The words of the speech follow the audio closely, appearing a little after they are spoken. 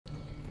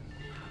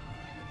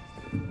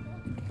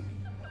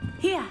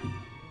Here.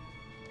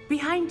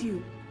 Behind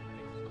you.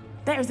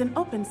 There is an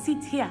open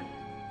seat here.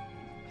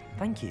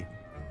 Thank you.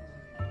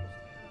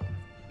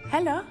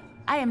 Hello,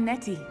 I am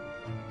Natty.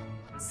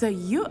 So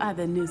you are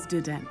the new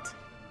student.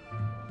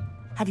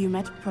 Have you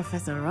met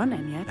Professor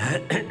Ronan yet?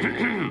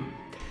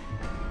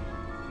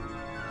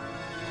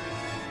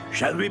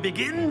 Shall we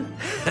begin?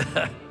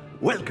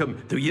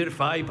 Welcome to Year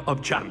 5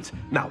 of Charms.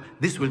 Now,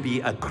 this will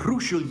be a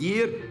crucial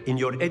year in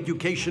your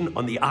education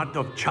on the art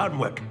of charm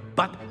work.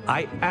 But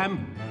I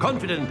am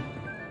confident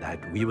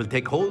that we will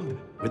take hold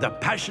with the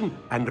passion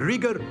and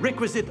rigor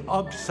requisite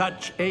of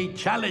such a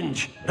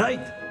challenge.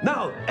 Right,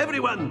 now,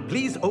 everyone,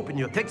 please open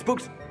your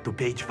textbooks to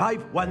page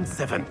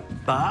 517.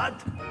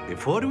 But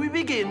before we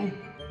begin,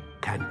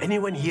 can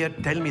anyone here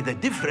tell me the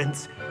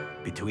difference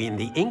between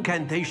the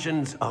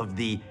incantations of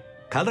the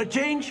color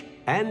change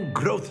and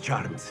growth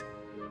charms?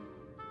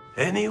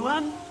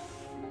 Anyone?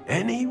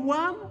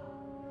 Anyone?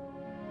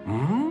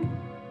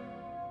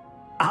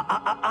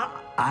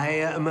 I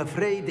am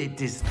afraid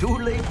it is too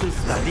late to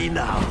study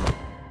now.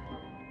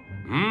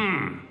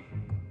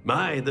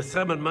 My, the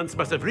summer months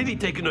must have really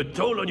taken a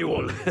toll on you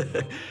all.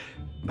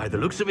 By the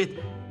looks of it,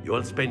 you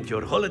all spent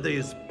your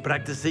holidays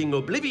practicing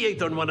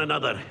Obliviate on one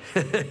another.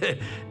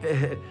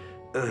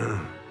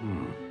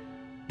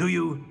 Do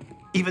you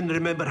even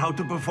remember how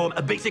to perform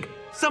a basic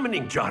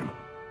summoning charm?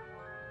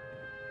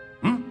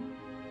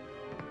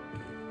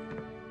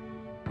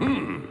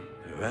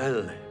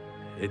 Well,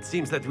 it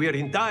seems that we are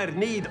in dire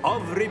need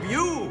of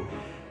review.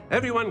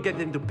 Everyone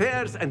get into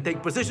pairs and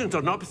take positions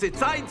on opposite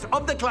sides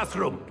of the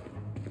classroom.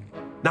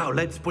 Now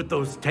let's put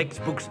those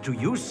textbooks to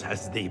use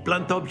as the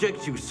blunt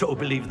objects you so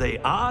believe they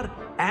are,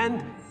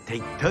 and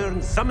take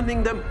turns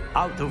summoning them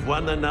out of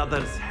one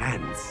another's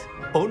hands.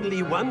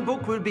 Only one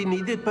book will be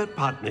needed per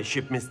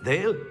partnership, Miss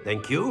Dale.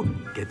 Thank you.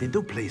 Get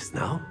into place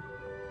now.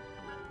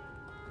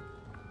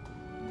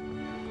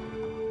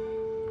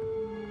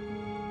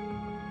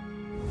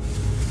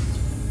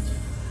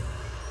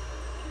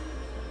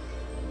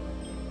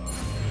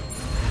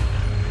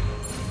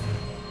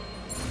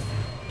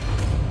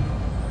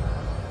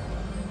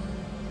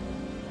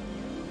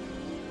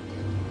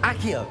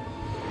 Accio!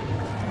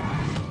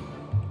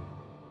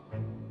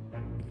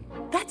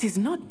 That is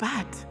not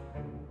bad.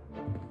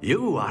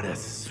 You are a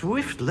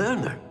swift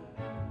learner.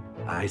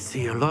 I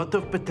see a lot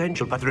of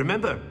potential, but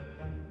remember,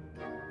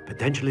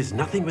 potential is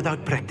nothing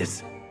without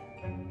practice.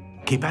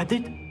 Keep at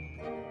it.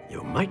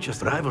 You might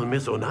just rival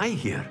Miss Onai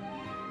here.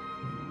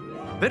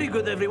 Very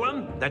good,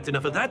 everyone. That's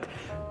enough of that.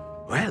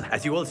 Well,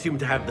 as you all seem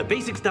to have the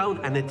basics down,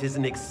 and it is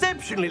an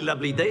exceptionally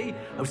lovely day,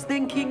 I was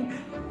thinking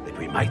that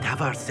we might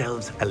have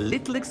ourselves a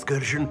little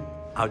excursion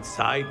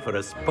outside for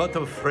a spot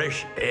of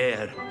fresh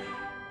air.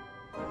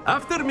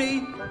 After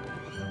me.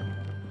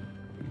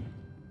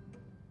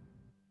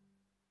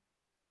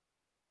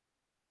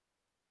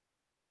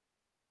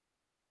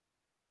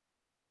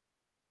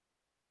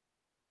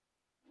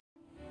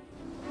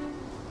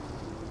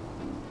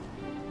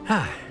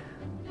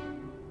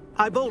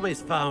 I've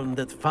always found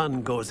that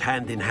fun goes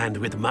hand in hand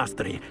with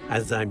mastery,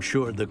 as I'm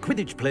sure the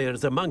Quidditch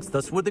players amongst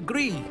us would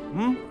agree.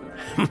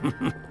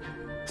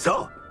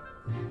 So,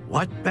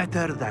 what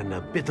better than a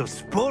bit of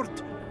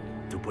sport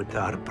to put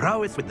our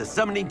prowess with the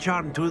summoning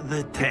charm to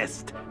the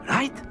test,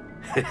 right?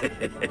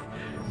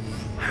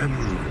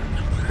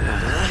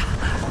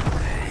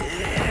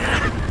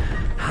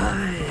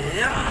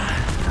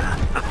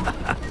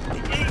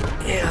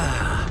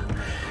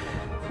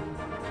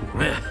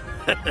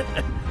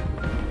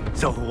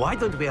 So why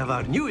don't we have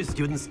our newest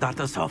student start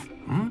us off?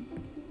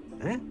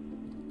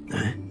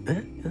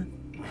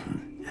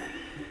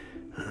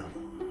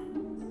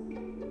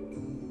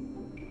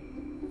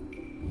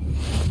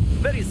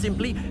 Very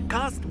simply,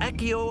 cast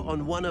Accio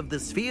on one of the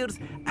spheres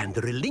and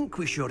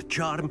relinquish your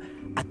charm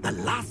at the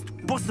last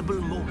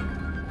possible moment.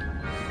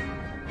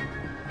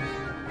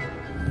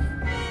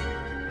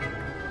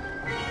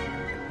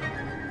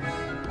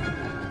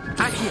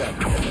 Accio!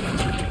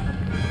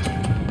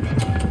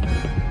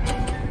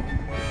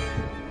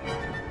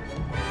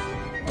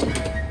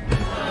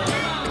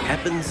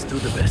 Happens to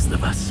the best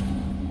of us.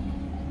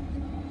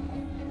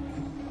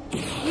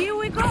 Here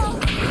we go!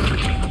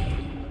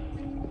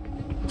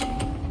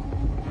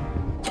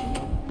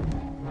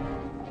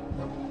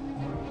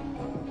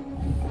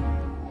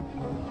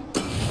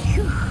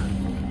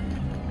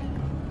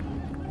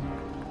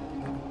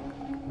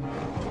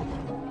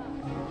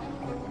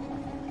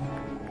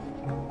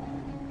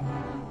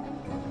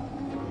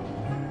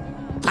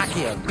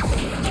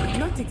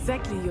 Not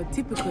exactly your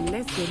typical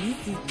lesson,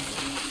 is it?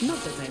 Not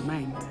that I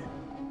mind.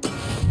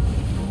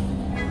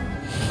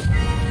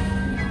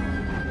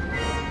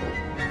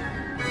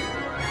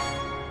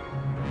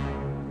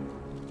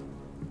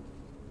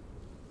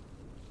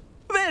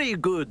 Very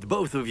good,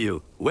 both of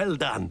you. Well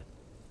done.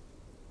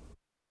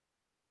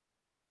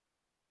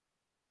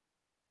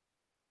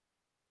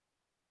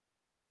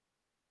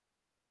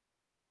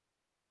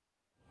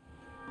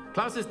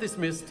 Class is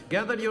dismissed.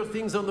 Gather your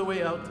things on the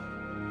way out.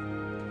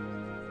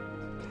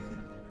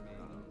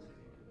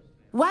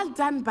 Well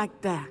done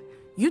back there.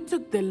 You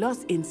took the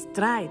loss in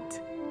stride.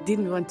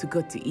 didn't want to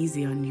go too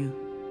easy on you.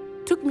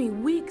 Took me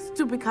weeks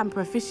to become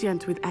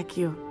proficient with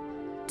Accio.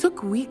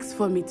 Took weeks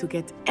for me to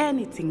get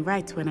anything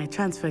right when I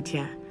transferred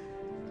here.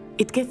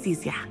 It gets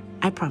easier,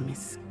 I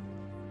promise.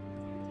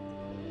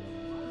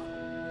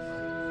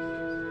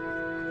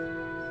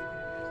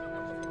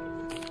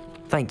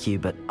 Thank you,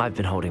 but I've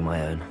been holding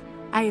my own.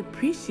 I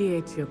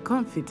appreciate your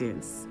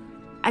confidence.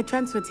 I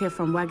transferred here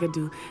from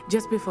Wagadu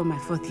just before my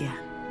 4th year.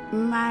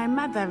 My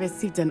mother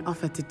received an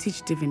offer to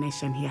teach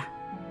divination here.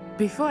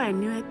 Before I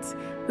knew it,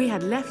 we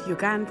had left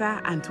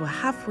Uganda and were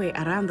halfway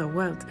around the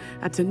world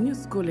at a new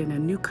school in a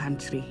new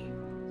country.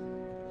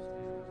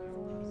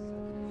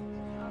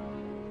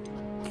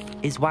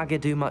 Is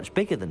Wagadu much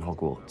bigger than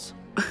Hogwarts?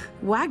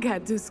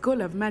 Wagadu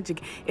School of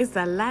Magic is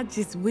the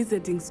largest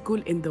wizarding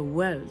school in the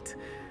world.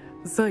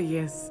 So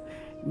yes,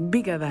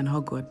 bigger than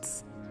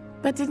Hogwarts.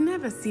 But it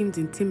never seemed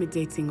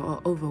intimidating or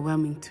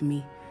overwhelming to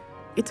me.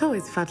 It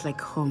always felt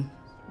like home.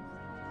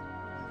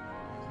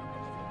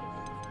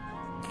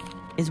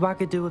 Is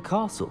Wagadu a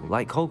castle,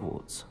 like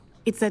Hogwarts?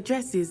 Its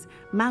address is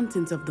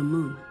Mountains of the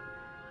Moon.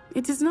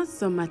 It is not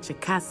so much a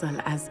castle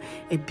as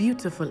a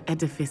beautiful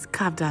edifice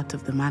carved out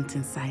of the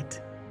mountainside.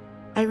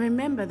 I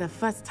remember the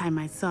first time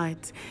I saw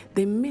it,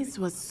 the mist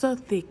was so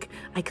thick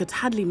I could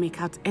hardly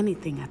make out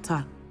anything at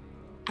all.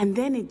 And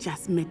then it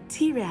just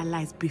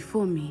materialized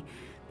before me,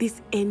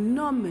 this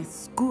enormous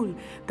school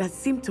that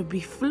seemed to be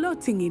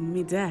floating in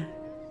midair.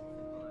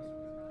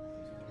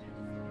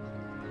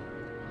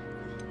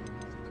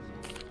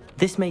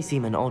 This may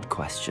seem an odd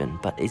question,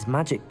 but is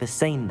magic the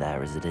same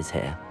there as it is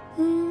here?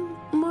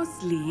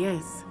 Mostly,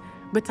 yes.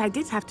 But I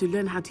did have to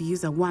learn how to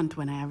use a wand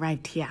when I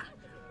arrived here.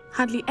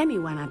 Hardly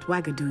anyone at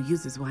Wagadu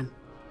uses one.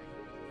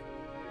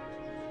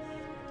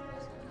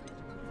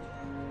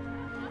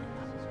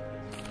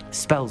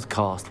 Spells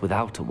cast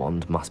without a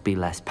wand must be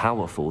less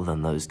powerful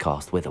than those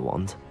cast with a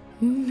wand.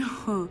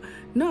 No,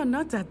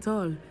 not at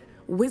all.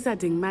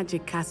 Wizarding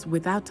magic cast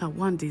without a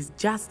wand is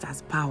just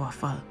as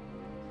powerful.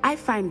 I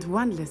find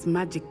wandless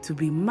magic to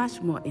be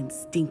much more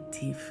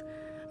instinctive,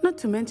 not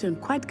to mention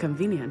quite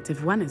convenient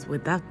if one is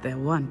without their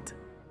wand.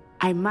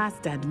 I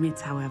must admit,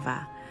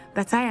 however,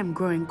 that I am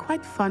growing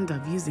quite fond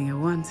of using a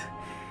wand.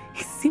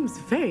 It seems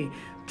very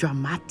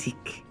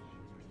dramatic.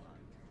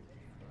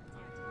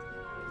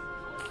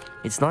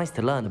 It's nice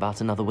to learn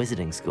about another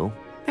wizarding school.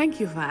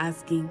 Thank you for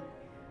asking.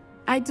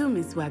 I do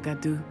miss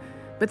Wagadu,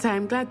 but I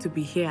am glad to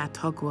be here at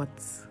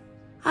Hogwarts.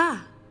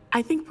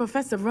 I think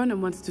Professor Ronan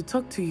wants to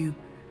talk to you.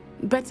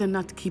 Better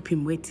not keep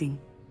him waiting.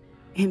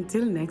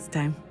 Until next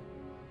time.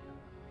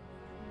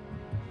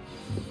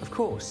 Of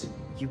course,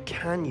 you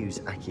can use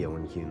Accio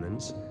on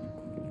humans,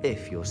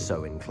 if you're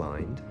so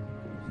inclined.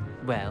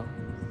 Well,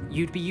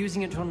 you'd be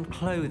using it on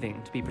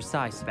clothing, to be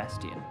precise,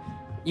 Sebastian.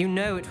 You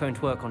know it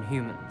won't work on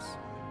humans.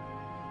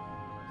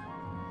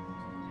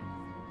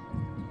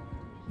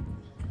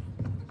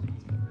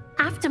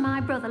 After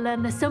my brother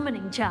learned the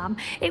summoning charm,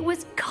 it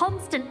was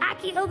constant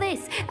Accio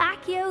this,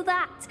 Accio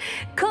that,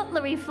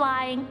 cutlery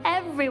flying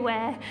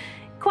everywhere.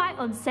 Quite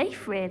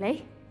unsafe,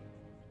 really.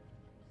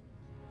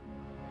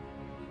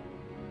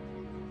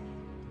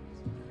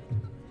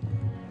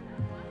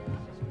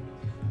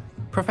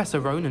 Professor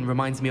Ronan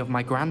reminds me of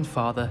my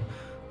grandfather.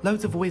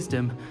 Loads of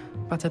wisdom,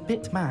 but a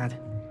bit mad.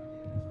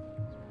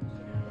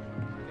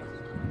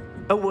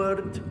 A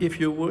word, if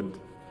you would.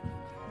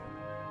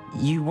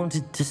 You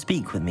wanted to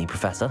speak with me,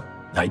 Professor?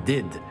 I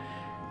did.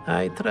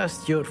 I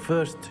trust your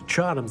first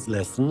charms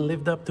lesson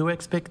lived up to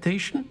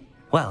expectation?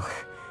 Well,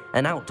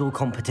 an outdoor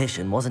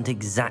competition wasn't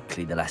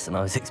exactly the lesson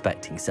I was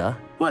expecting, sir.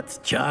 What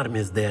charm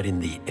is there in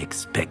the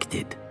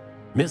expected?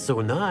 Miss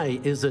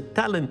Onai is a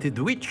talented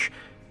witch.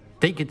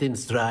 Take it in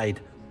stride.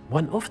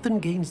 One often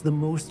gains the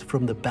most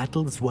from the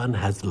battles one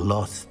has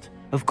lost.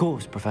 Of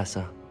course,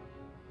 Professor.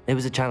 It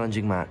was a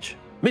challenging match.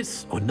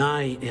 Miss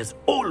Onai is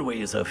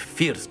always a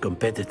fierce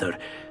competitor,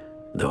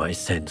 though I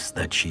sense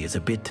that she is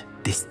a bit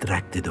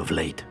distracted of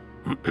late.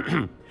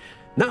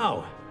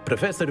 Now,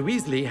 Professor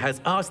Weasley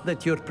has asked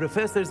that your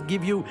professors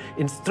give you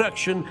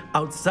instruction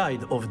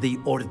outside of the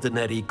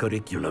ordinary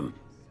curriculum.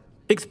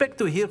 Expect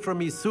to hear from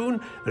me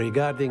soon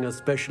regarding a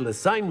special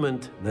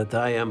assignment that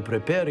I am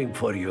preparing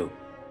for you.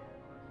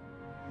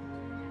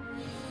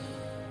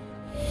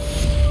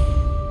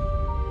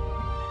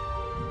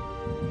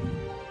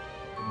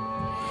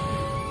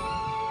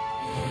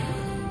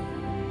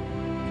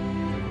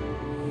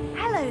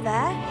 Hello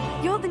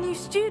there. You're the new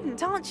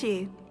student, aren't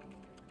you?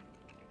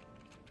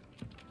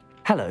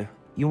 Hello,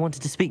 you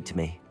wanted to speak to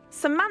me?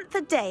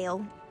 Samantha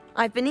Dale.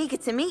 I've been eager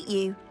to meet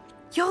you.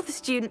 You're the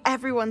student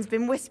everyone's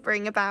been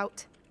whispering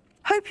about.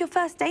 Hope your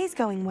first day's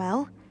going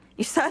well.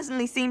 You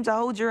certainly seem to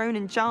hold your own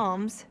in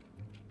charms.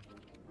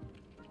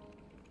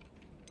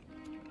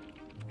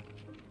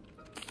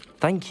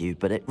 Thank you,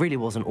 but it really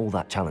wasn't all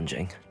that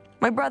challenging.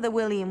 My brother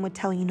William would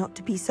tell you not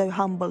to be so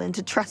humble and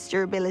to trust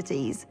your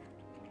abilities.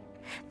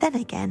 Then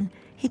again,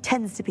 he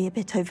tends to be a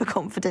bit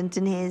overconfident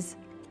in his.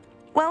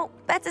 Well,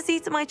 better see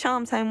to my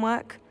charms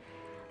homework.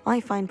 I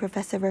find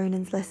Professor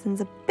Ronan's lessons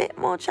a bit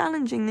more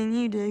challenging than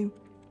you do.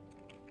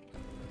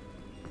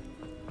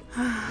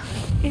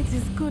 It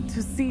is good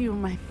to see you,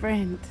 my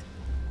friend.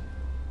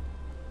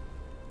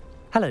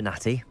 Hello,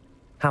 Natty.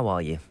 How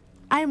are you?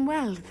 I'm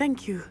well,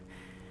 thank you.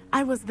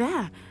 I was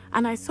there,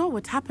 and I saw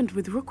what happened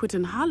with Rookwood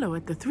and Harlow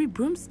at the Three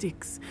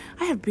Broomsticks.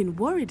 I have been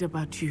worried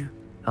about you.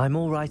 I'm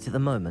all right at the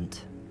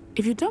moment.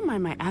 If you don't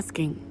mind my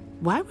asking,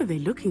 why were they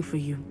looking for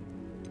you?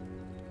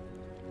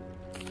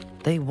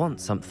 They want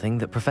something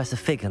that Professor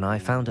Fig and I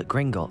found at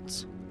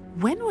Gringotts.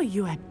 When were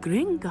you at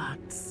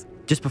Gringotts?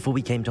 Just before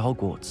we came to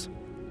Hogwarts.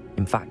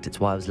 In fact, it's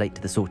why I was late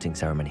to the sorting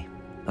ceremony.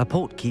 A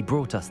portkey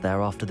brought us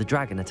there after the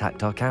dragon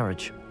attacked our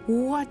carriage.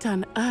 What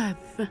on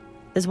earth?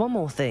 There's one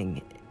more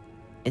thing.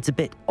 It's a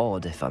bit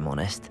odd, if I'm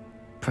honest.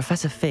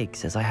 Professor Fig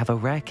says I have a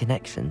rare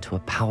connection to a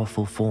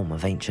powerful form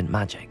of ancient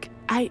magic.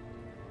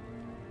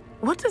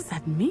 What does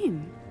that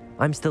mean?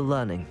 I'm still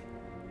learning,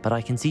 but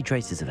I can see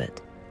traces of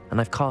it, and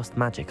I've cast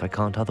magic I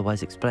can't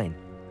otherwise explain.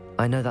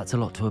 I know that's a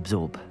lot to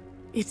absorb.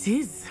 It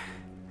is.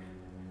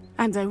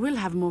 And I will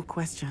have more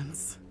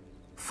questions.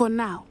 For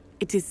now,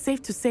 it is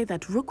safe to say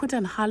that Rookwood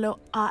and Harlow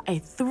are a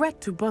threat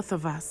to both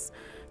of us,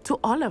 to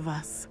all of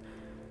us,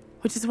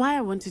 which is why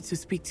I wanted to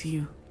speak to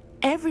you.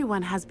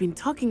 Everyone has been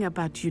talking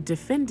about you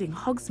defending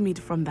Hogsmeade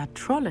from that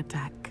troll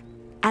attack.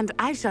 And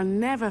I shall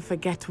never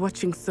forget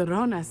watching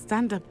Serona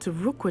stand up to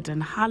Rookwood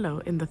and Harlow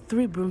in the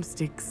Three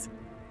Broomsticks.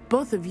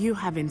 Both of you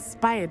have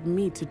inspired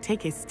me to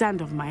take a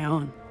stand of my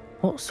own.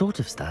 What sort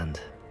of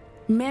stand?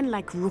 Men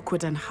like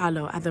Rookwood and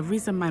Harlow are the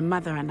reason my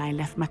mother and I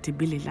left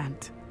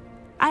Matabeleland.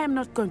 I am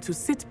not going to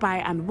sit by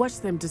and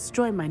watch them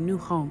destroy my new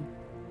home.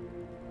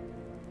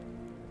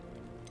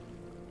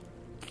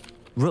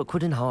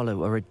 Rookwood and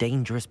Harlow are a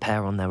dangerous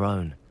pair on their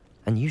own,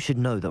 and you should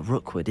know that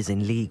Rookwood is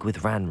in league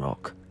with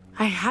Ranrock.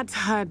 I had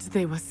heard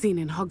they were seen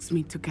in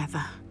Hogsmeade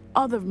together.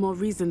 All the more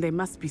reason they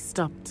must be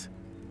stopped.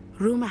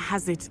 Rumor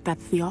has it that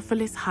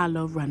Theophilus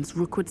Harlow runs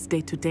Rookwood's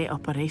day-to-day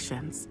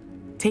operations.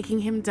 Taking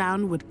him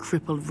down would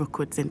cripple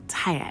Rookwood's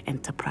entire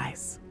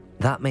enterprise.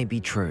 That may be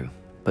true,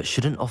 but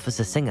shouldn't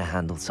Officer Singer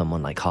handle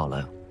someone like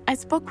Harlow? I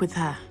spoke with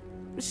her.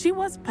 She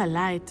was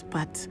polite,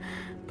 but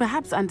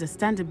perhaps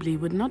understandably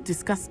would not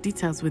discuss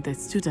details with a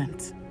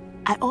student.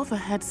 I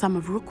overheard some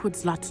of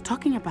Rookwood's lot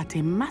talking about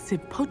a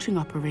massive poaching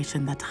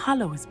operation that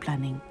Harlow is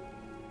planning.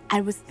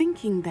 I was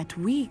thinking that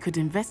we could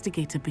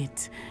investigate a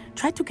bit,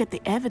 try to get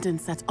the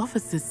evidence that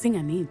Officer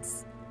Singer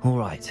needs. All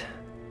right,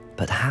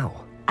 but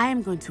how? I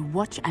am going to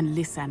watch and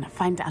listen,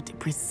 find out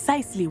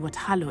precisely what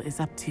Harlow is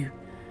up to.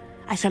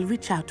 I shall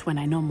reach out when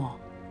I know more.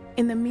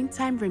 In the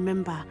meantime,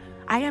 remember,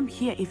 I am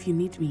here if you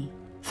need me.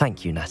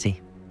 Thank you, Natty.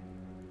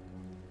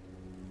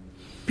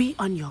 Be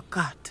on your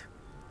guard.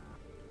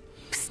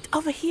 Psst,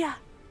 over here,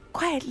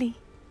 quietly.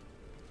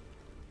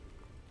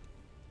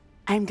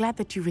 I am glad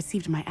that you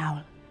received my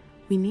owl.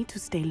 We need to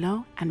stay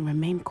low and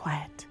remain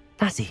quiet.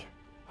 Natty,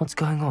 what's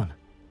going on?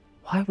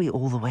 Why are we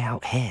all the way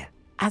out here?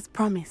 As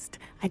promised,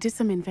 I did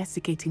some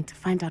investigating to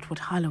find out what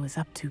Harlow is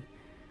up to.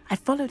 I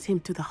followed him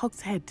to the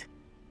Hog's Head.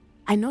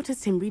 I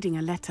noticed him reading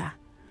a letter.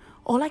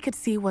 All I could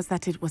see was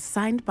that it was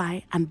signed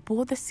by and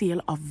bore the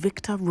seal of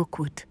Victor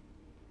Rookwood.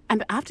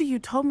 And after you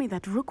told me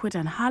that Rookwood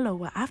and Harlow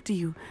were after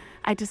you,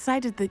 I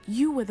decided that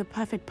you were the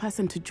perfect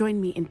person to join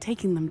me in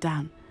taking them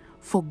down.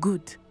 For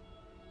good.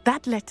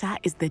 That letter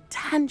is the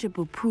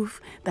tangible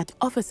proof that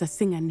Officer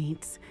Singer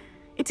needs.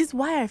 It is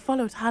why I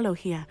followed Harlow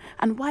here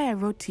and why I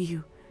wrote to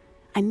you.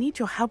 I need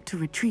your help to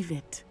retrieve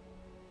it.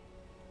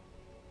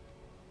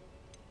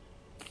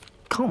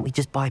 Can't we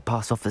just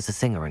bypass Officer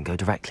Singer and go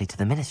directly to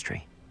the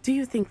Ministry? Do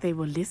you think they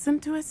will listen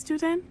to a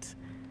student?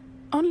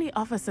 Only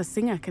Officer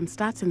Singer can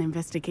start an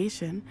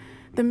investigation.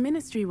 The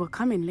Ministry will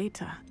come in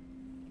later.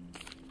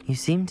 You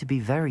seem to be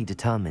very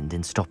determined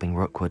in stopping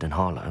Rookwood and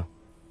Harlow.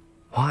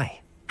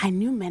 Why? I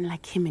knew men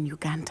like him in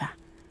Uganda.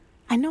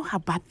 I know how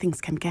bad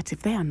things can get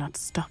if they are not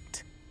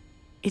stopped.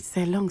 It's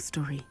a long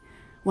story,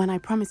 one I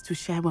promise to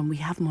share when we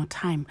have more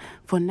time.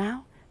 For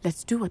now,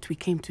 let's do what we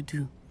came to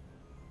do.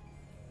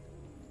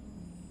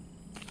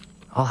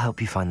 I'll help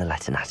you find the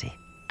letter, Natty.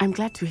 I'm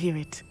glad to hear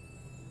it.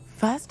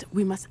 First,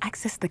 we must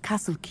access the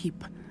castle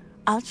keep.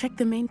 I'll check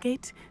the main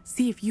gate,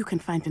 see if you can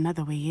find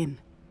another way in.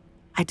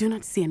 I do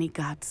not see any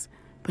guards,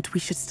 but we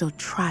should still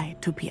try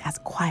to be as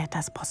quiet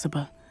as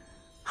possible.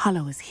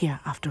 Harlow is here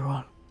after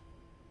all.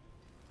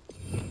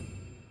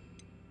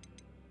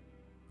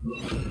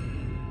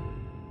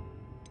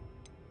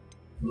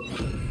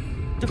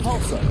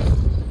 Depulsor!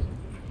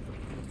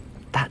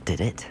 That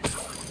did it.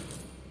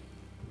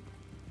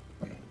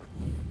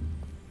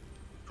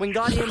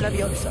 Wingardium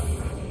Leviosa.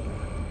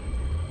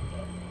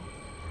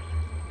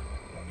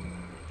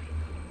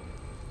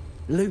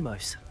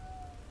 Lumos.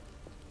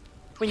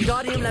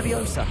 Wingardium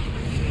Leviosa.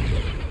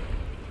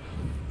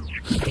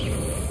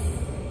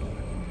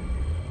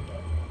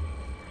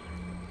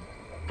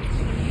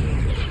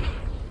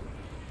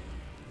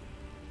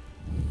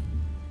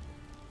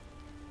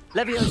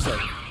 Levioso.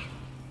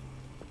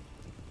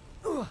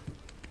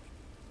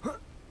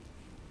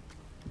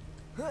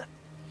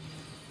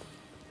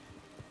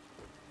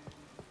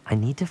 I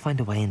need to find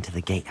a way into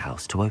the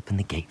gatehouse to open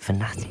the gate for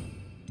Natty.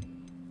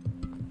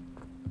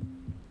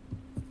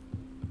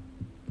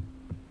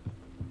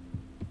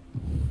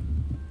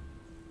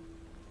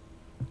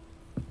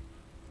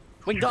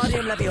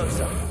 Wingardium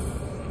Leviosa.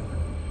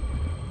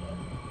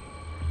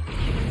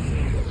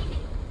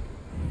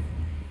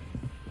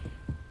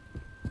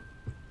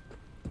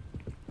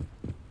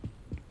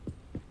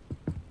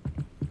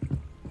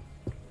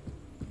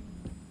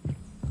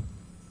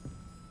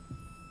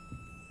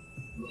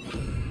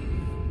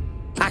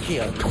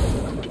 Accio.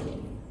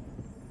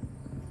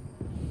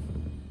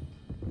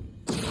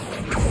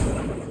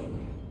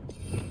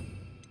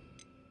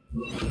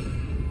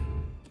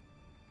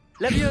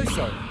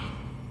 Levioso.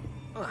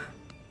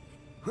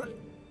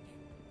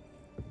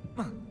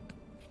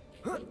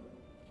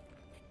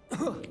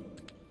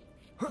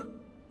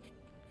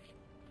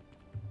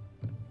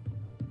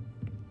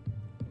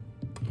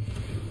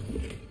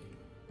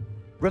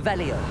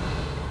 Revelio.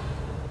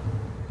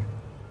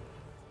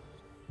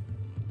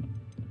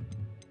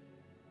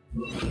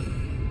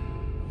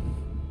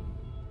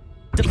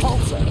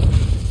 Depulso.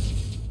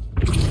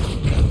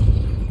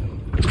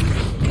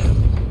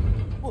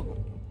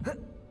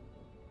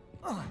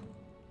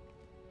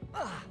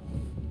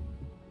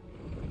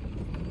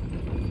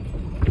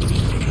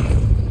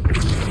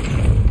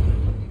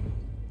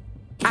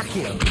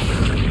 Accio.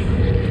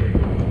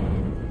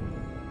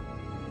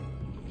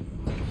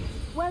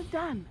 Well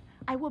done.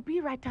 I will be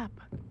right up.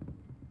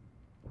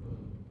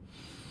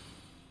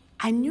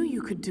 I knew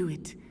you could do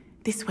it.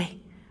 This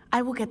way.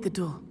 I will get the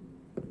door.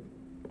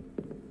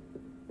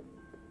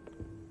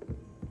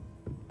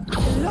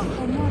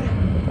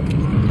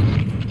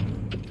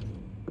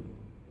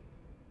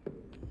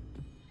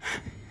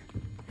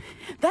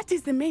 That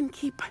is the main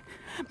keep.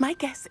 My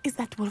guess is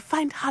that we'll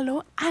find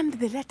Hallow and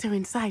the letter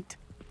inside.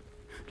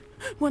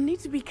 We'll need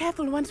to be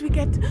careful once we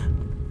get...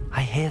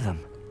 I hear them.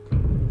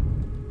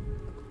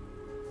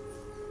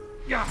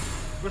 Yeah,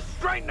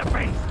 restrain the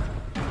beast!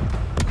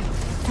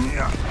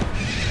 Yeah.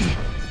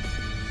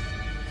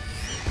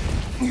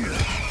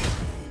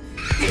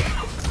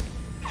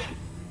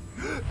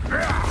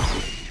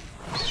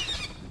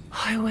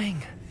 High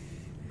Wing.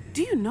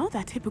 Do you know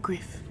that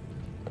hippogriff?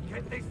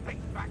 Get these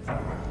things back to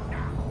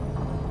now.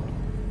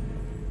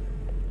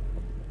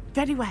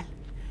 Very well.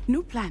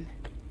 New plan.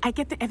 I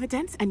get the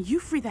evidence and you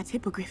free that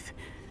hippogriff.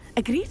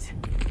 Agreed?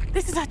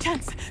 This is our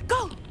chance.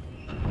 Go!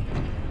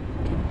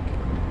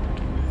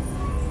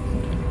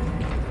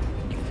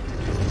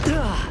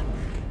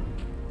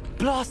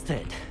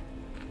 Blasted!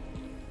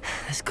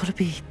 There's gotta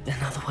be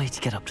another way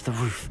to get up to the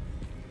roof.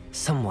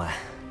 Somewhere.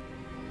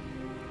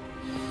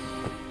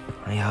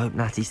 I hope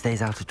Natty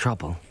stays out of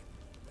trouble.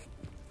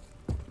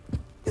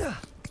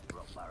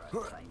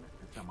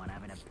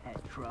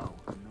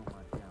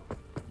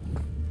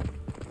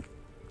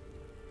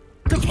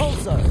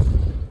 Depulso!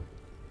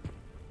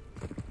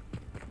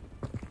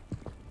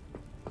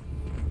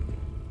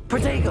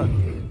 Protego!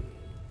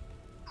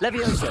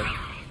 Levioso!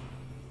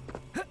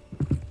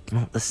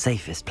 Not the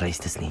safest place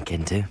to sneak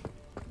into.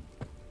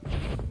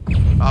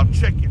 I'll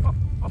check it.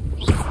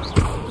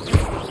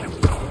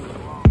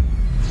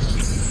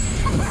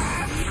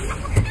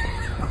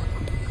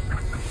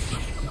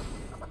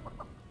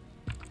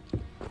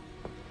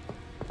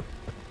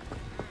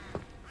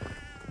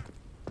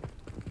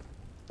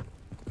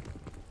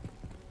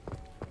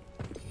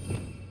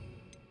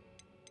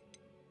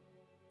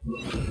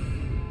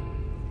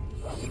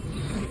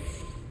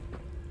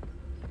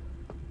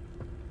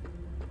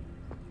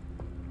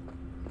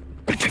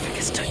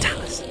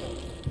 Totalis.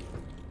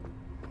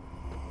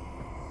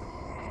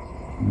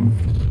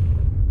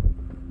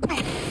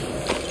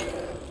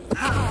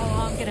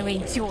 Oh, I'm gonna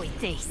enjoy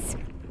this.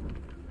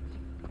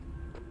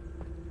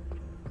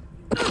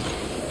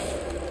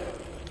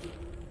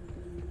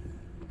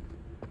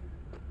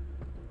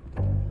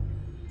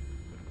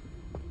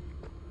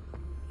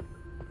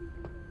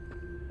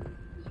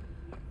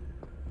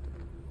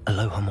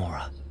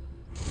 Alohomora.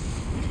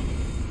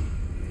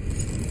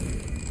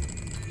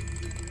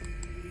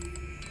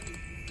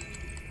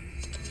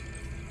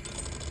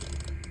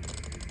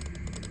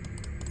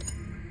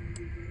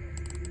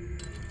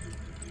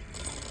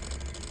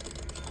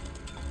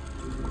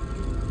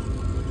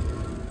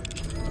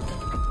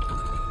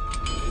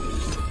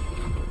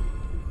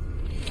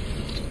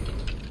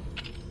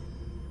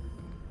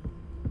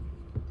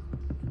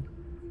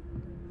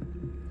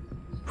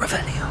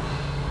 Revelio.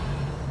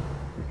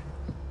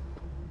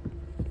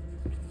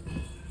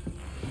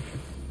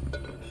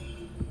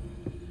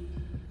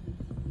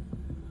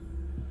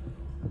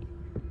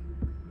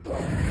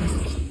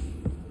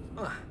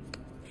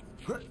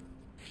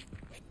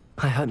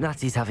 I hope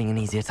Natty's having an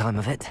easier time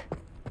of it.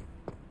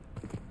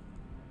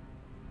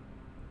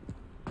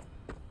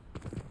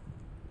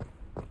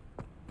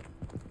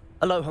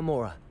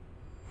 Alohomora.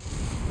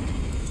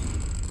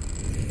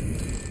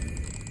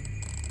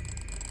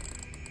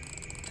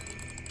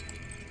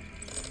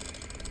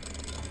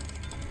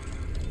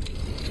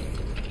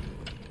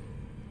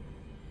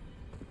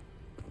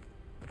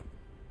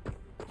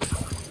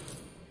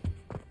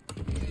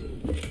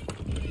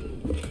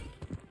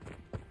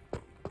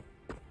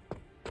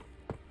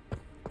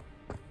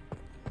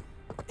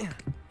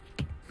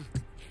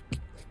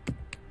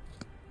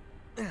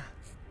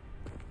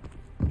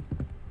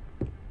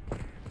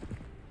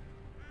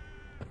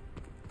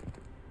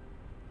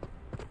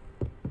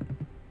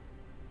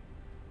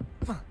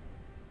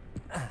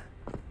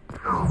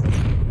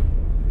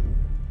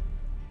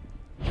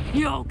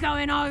 You're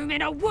going home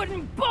in a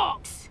wooden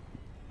box!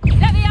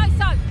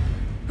 Levioso!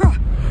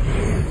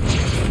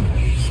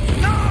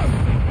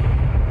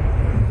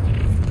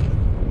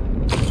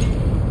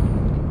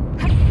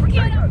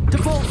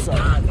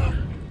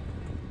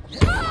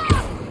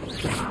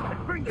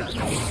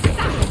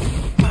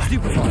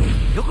 Stupefy,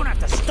 you're gonna have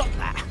to stop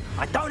that.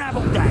 I don't have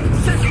all day.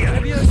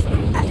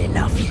 Levioso! Had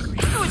enough.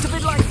 Oh, it's a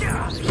bit like...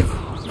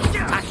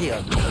 Accio.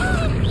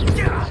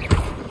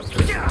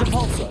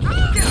 Depulso.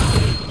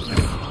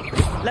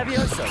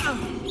 Levioso.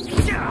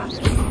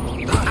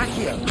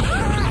 Accio.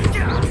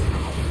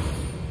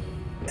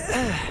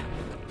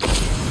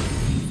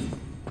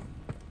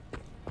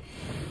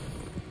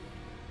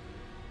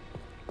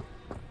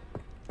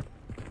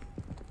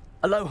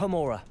 Aloha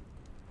Mora.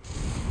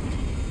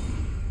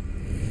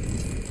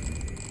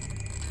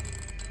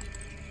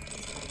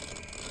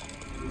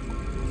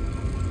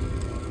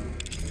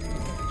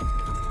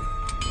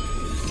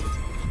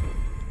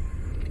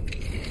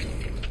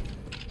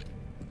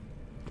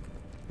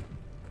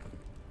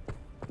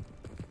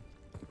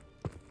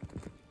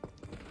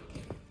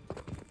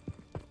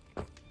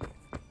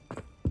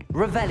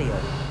 Revelio.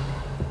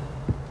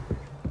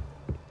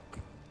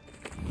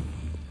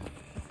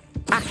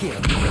 Accio.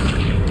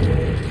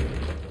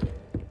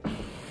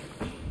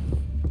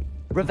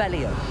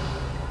 Revelio.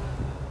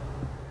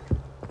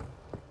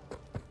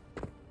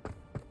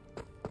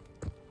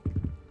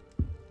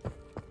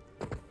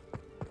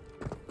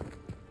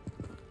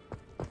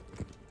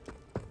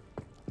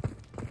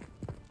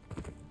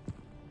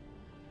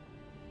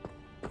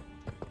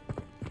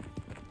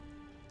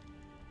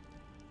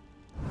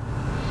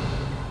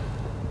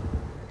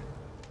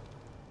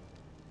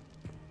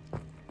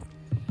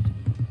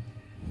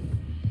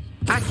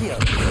 Accio.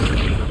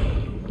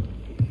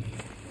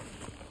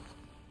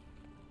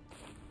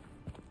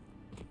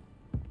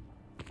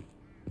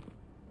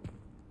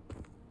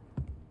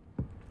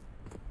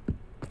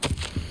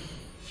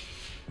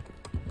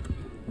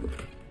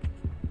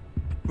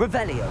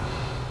 Revelio.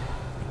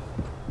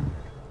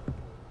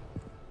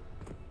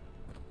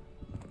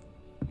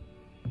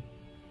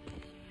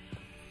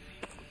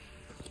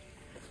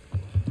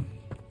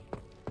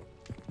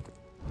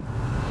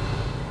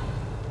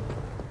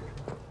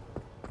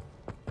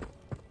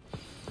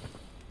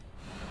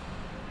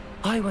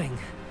 Highwing,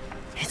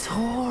 it's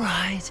all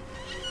right.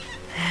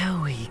 There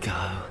we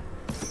go.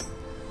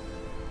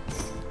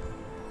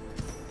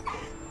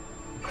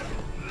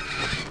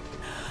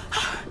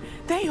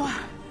 There you are.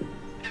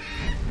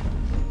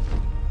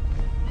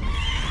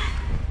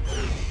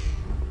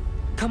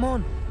 Come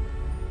on.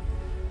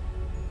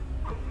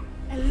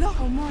 Hello,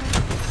 Mora.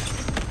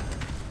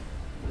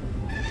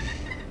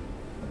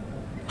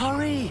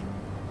 Hurry!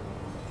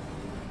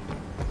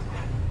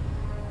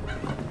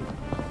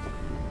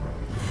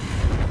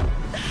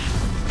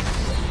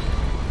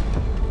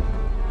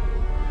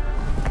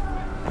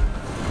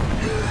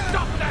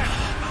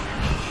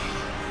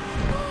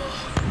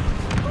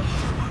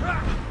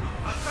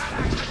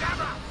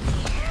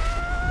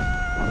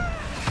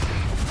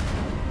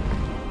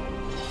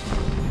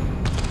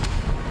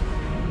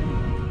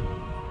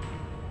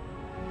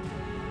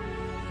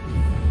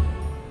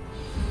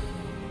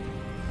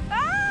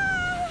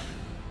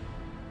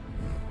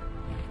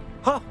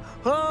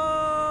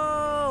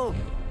 Oh!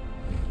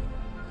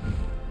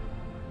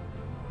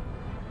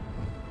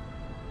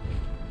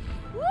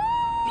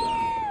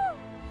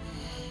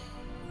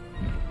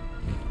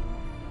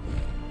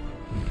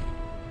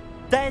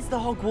 There's the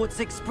Hogwarts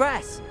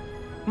Express.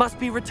 Must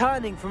be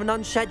returning from an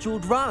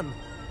unscheduled run.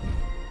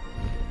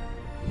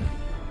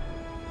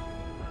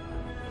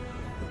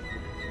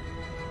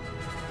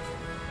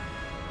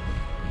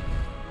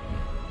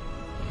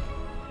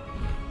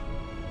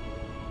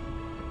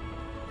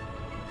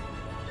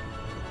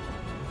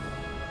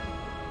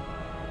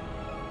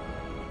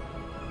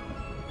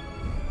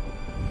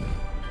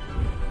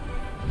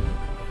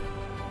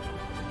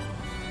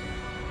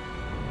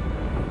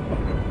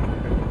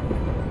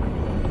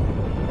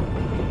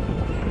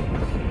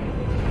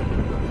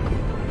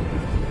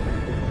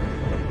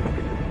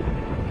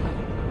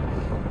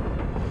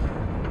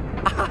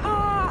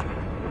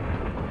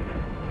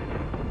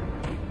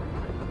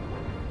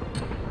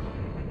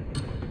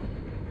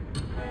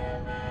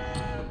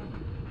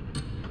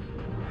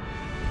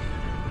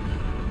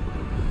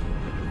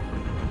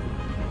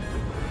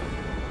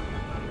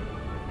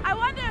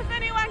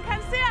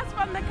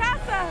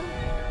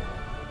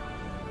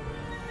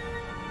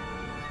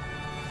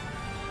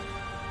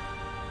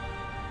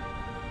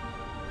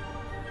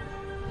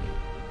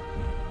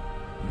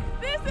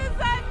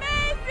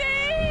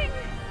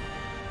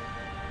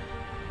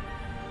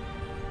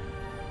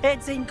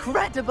 It's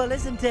incredible,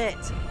 isn't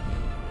it?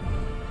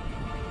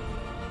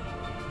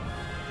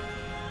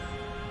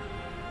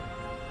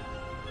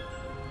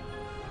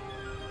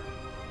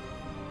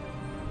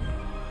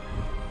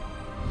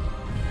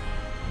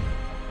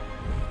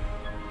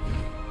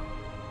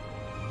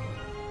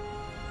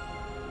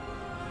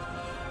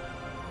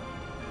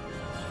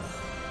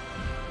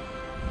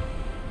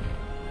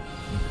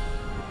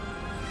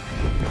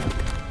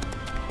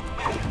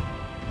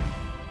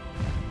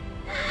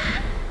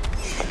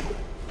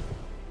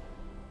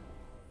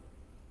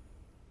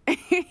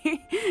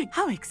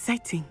 How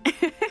exciting.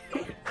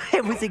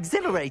 It was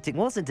exhilarating,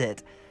 wasn't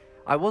it?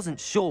 I wasn't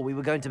sure we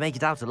were going to make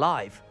it out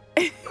alive.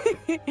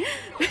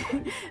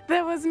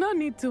 There was no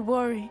need to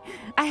worry.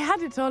 I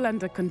had it all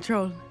under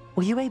control.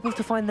 Were you able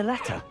to find the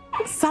letter?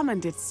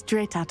 Summoned it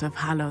straight out of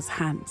Harlow's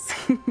hands.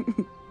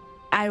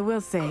 I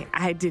will say,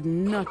 I did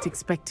not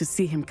expect to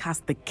see him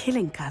cast the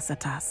killing curse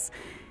at us.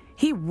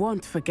 He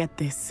won't forget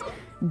this.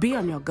 Be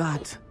on your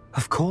guard.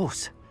 Of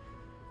course.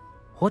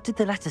 What did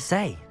the letter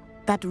say?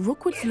 That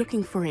Rookwood's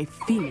looking for a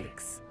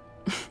phoenix.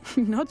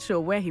 Not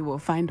sure where he will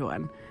find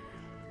one.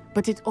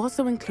 But it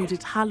also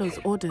included Harlow's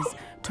orders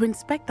to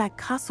inspect that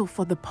castle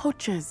for the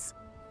poachers.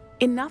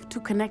 Enough to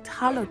connect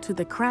Harlow to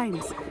the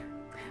crimes.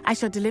 I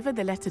shall deliver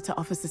the letter to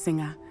Officer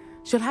Singer.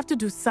 She'll have to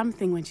do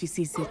something when she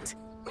sees it.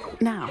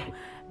 Now,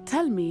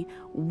 tell me,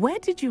 where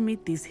did you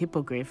meet these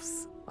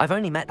hippogriffs? I've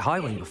only met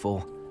Highwing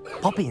before.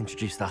 Poppy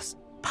introduced us.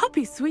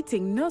 Poppy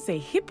Sweeting knows a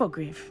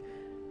hippogriff.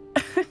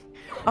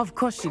 Of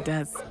course she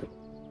does.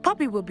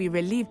 Poppy will be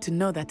relieved to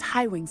know that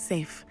Highwing's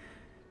safe.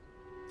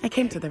 I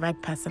came to the right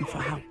person for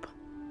help.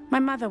 My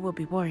mother will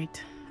be worried.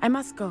 I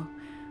must go.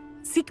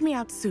 Seek me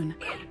out soon.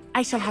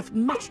 I shall have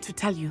much to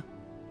tell you.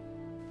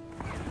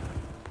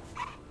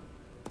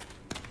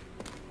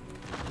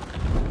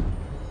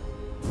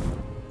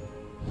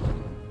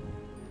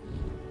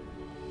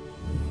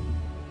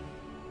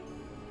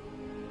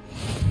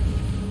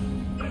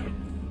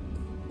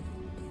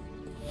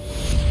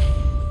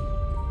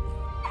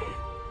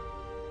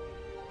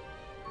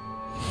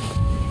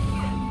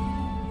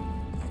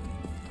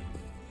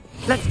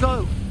 Let's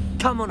go!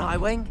 Come on,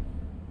 Highwing!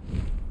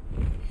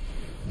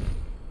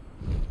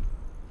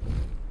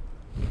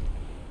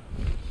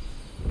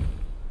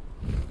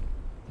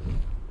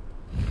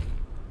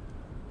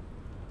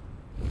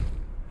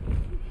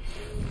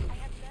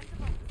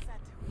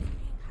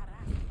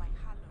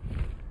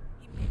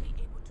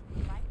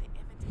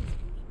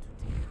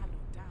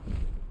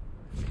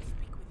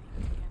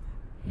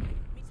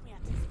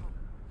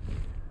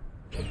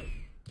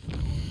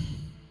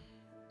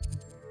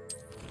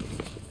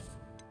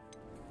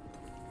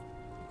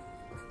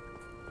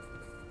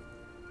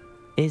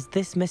 Is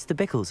this Mr.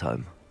 Bickle's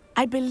home?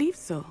 I believe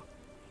so.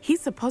 He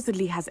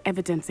supposedly has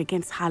evidence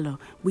against Harlow.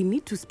 We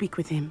need to speak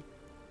with him.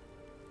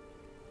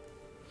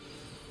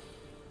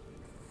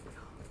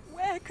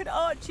 Where could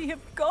Archie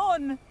have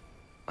gone?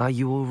 Are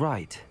you all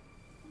right?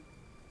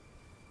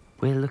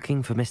 We're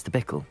looking for Mr.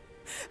 Bickle.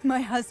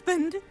 My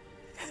husband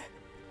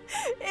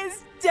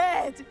is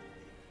dead.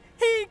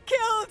 He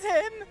killed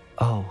him.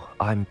 Oh,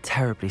 I'm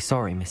terribly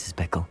sorry, Mrs.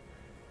 Bickle.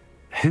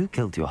 Who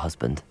killed your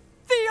husband?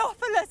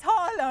 Theophilus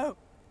Harlow.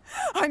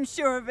 I'm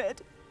sure of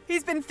it.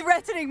 He's been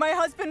threatening my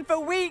husband for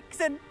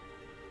weeks and...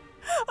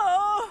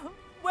 Oh,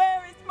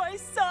 where is my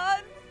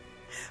son?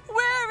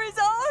 Where is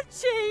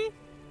Archie?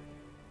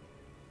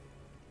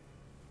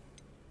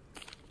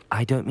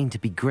 I don't mean to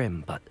be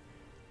grim, but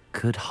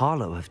could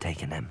Harlow have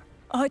taken him?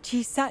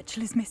 Archie's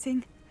satchel is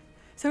missing,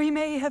 so he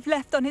may have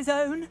left on his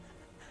own.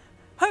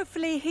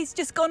 Hopefully he's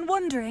just gone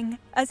wandering,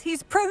 as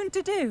he's prone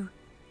to do.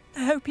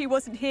 I hope he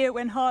wasn't here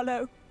when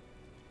Harlow...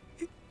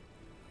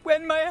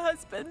 when my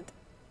husband...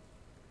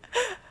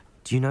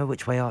 Do you know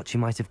which way Archie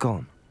might have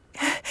gone?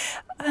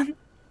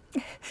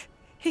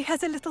 He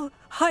has a little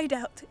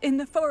hideout in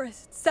the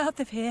forest south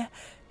of here.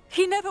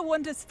 He never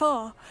wanders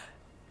far.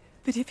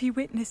 But if he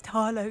witnessed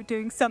Harlow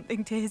doing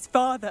something to his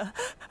father,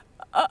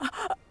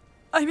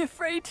 I'm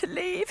afraid to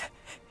leave,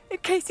 in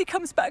case he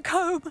comes back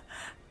home.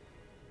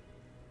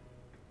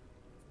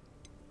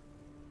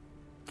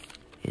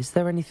 Is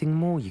there anything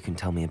more you can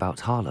tell me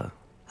about Harlow?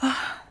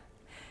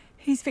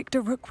 He's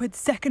Victor Rookwood's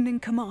second in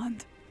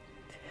command.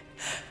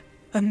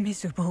 A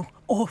miserable,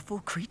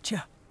 awful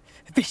creature.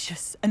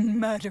 Vicious and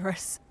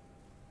murderous.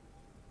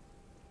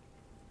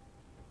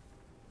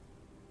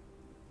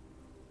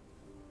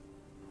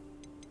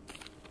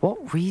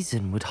 What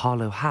reason would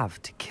Harlow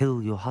have to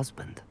kill your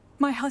husband?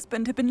 My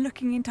husband had been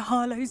looking into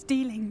Harlow's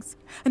dealings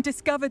and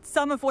discovered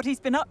some of what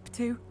he's been up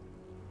to.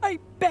 I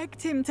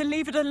begged him to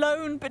leave it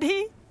alone, but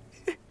he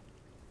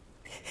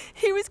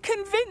was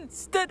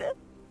convinced that...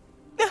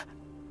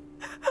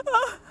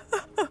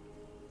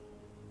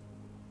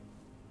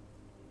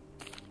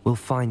 We'll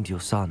find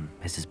your son,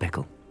 Mrs.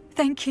 Bickle.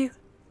 Thank you.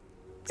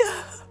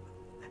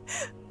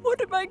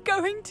 What am I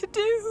going to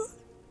do?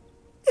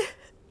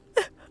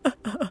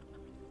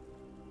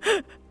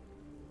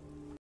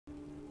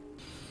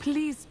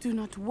 Please do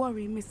not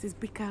worry, Mrs.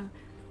 Bickle.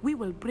 We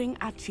will bring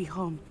Archie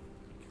home.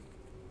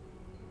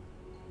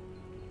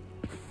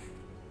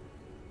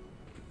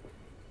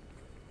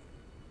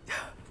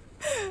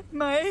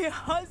 My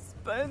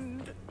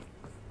husband.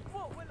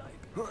 What will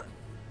I...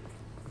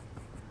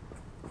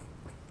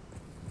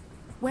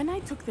 When I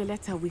took the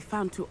letter we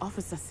found to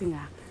Officer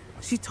Singer,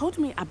 she told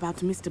me about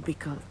Mr.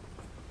 Bickle.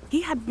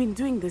 He had been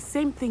doing the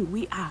same thing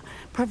we are,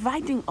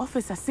 providing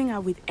Officer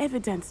Singer with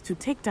evidence to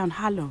take down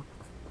Harlow.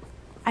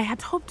 I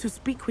had hoped to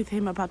speak with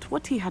him about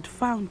what he had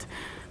found,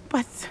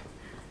 but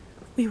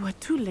we were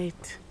too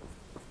late.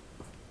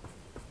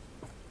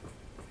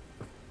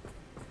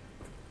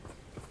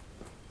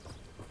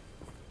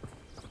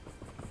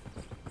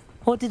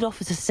 What did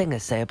Officer Singer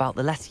say about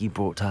the letter you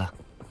brought her?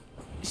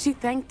 She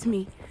thanked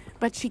me,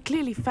 but she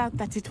clearly felt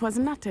that it was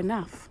not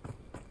enough.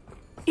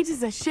 It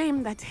is a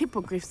shame that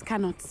hippogriffs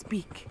cannot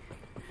speak.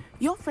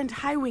 Your friend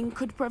Highwing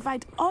could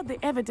provide all the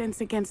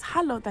evidence against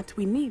Harlow that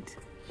we need.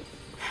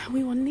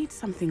 We will need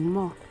something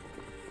more.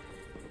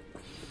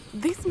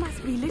 This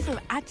must be little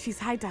Archie's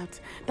hideout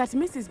that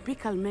Mrs.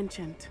 Bickle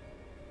mentioned.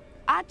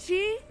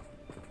 Archie?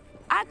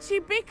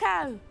 Archie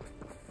Bickle!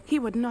 He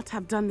would not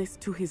have done this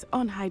to his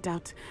own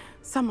hideout.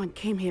 Someone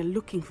came here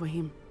looking for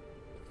him.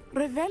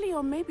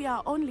 Revelio may be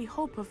our only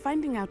hope of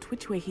finding out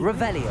which way he went.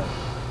 Revelio.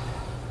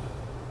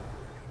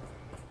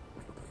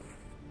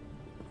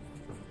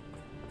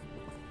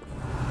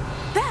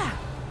 There!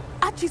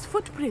 Archie's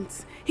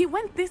footprints. He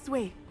went this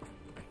way.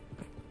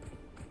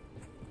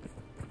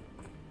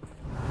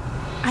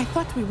 I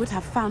thought we would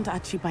have found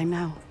Archie by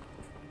now.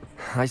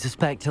 I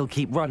suspect he'll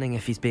keep running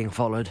if he's being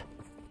followed.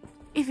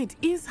 If it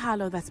is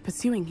Harlow that's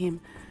pursuing him,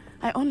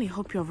 I only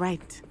hope you're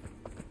right.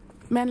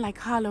 Men like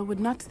Harlow would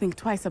not think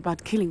twice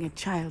about killing a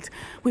child.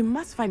 We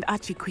must find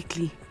Archie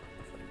quickly.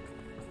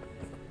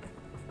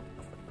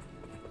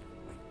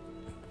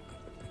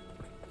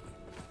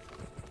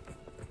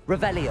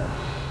 Revelio.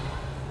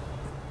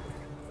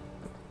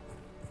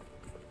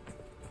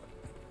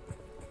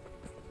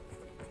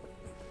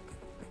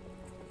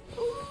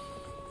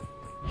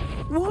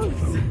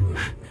 Wolves!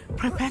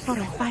 Prepare for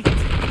a fight.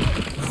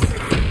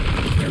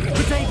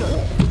 Protego!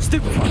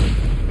 Stupefy!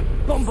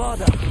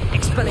 Bombarda!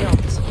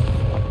 Expelliarmus!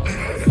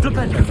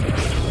 Flipendo!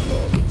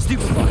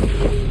 Stupefy!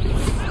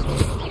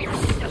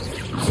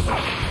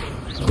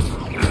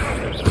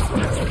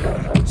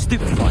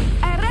 Stupefy!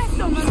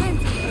 Arresto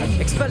momento!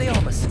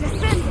 Expelliarmus!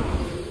 Descendo!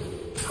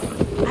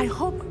 I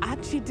hope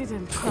Archie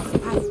didn't cross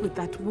paths with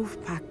that wolf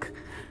pack.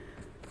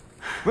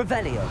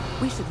 Revelio!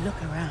 We should look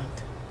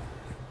around.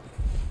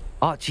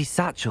 Archie's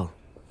satchel.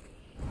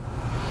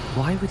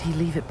 Why would he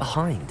leave it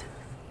behind?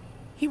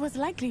 He was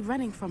likely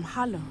running from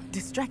Harlow,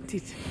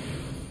 distracted.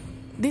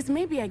 This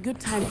may be a good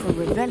time for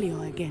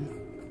Revelio again.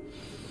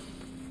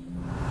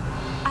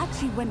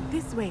 Archie went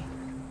this way.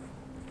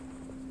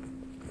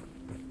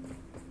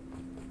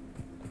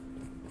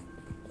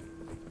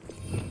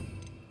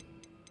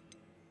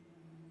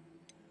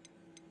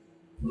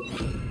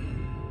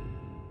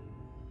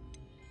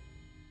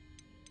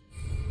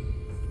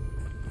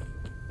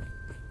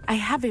 I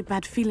have a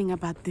bad feeling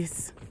about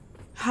this.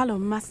 Harlow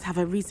must have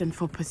a reason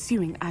for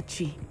pursuing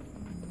Archie.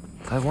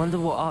 I wonder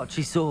what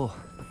Archie saw.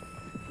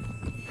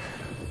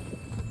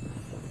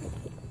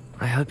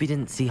 I hope he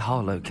didn't see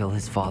Harlow kill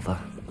his father.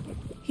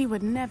 He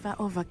would never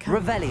overcome.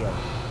 Revelio!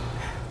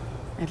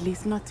 At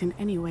least not in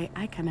any way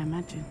I can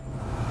imagine.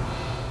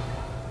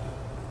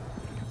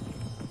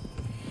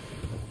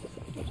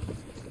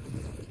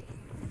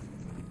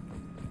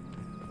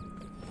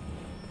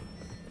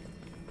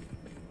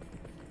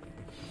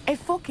 A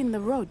fork in the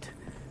road.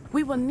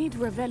 We will need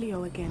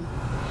Revelio again.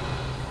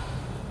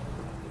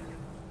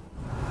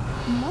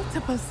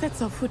 Multiple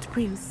sets of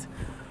footprints.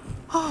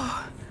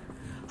 Oh,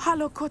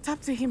 Harlow caught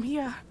up to him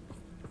here.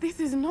 This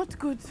is not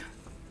good.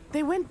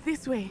 They went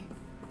this way.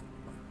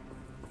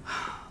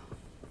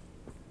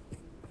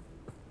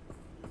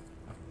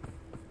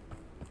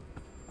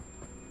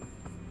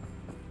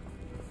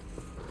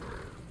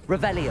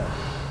 Revelio.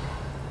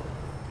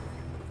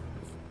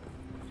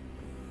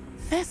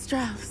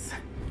 Thestrals.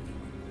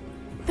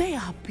 They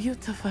are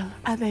beautiful,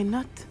 are they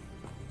not?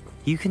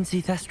 You can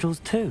see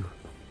Thestrals too.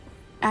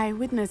 I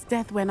witnessed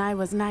death when I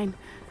was 9.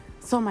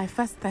 Saw my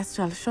first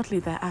Thestral shortly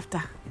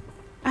thereafter.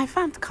 I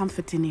found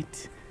comfort in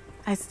it.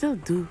 I still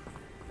do.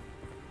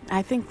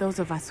 I think those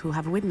of us who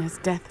have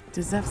witnessed death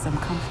deserve some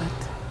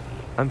comfort.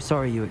 I'm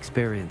sorry you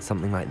experienced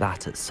something like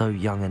that at so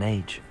young an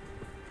age.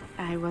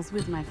 I was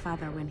with my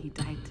father when he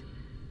died.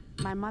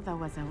 My mother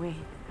was away,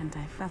 and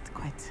I felt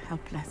quite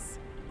helpless.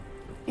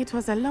 It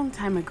was a long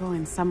time ago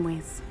in some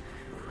ways,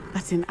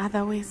 but in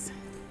other ways,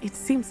 it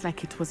seems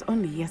like it was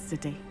only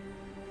yesterday.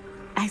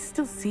 I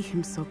still see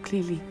him so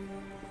clearly.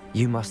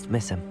 You must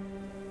miss him.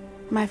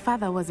 My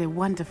father was a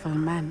wonderful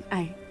man.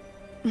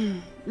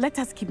 Let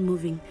us keep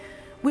moving.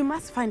 We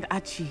must find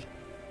Archie.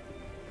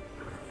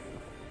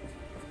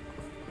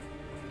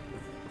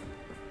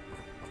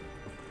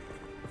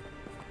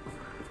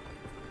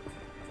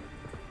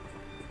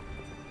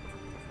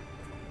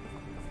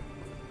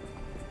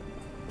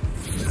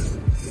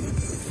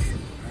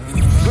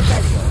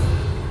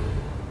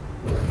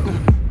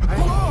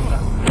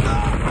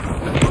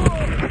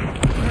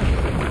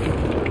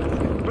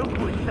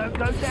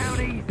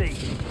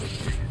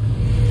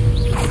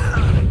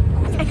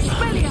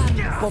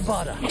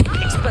 Bombarda!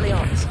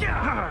 Expelliarmus!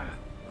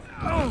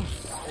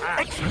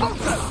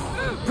 Expulso!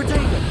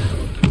 Protego!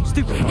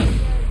 Stupefy!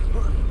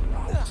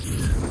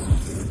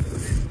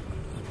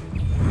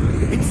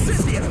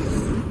 Incendio!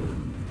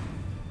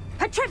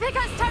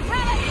 Petrificus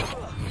totalis!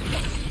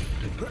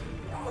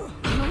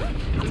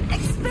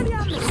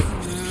 Expelliarmus!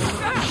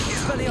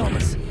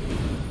 Expelliarmus!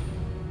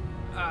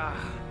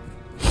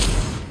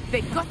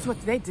 They got what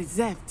they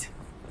deserved.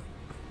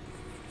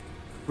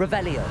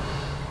 Revelio.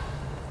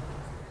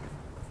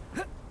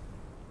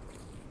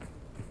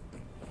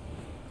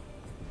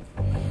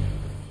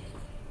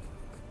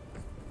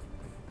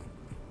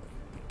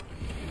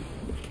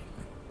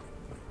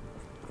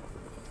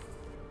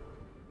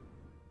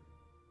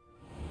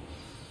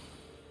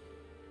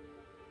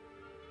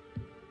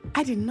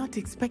 I did not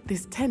expect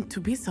this tent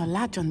to be so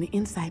large on the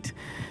inside.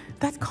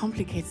 That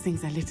complicates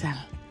things a little.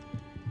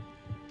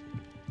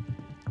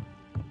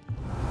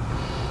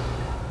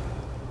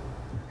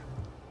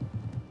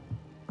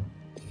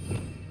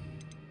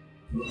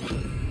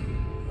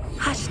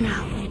 Hush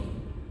now.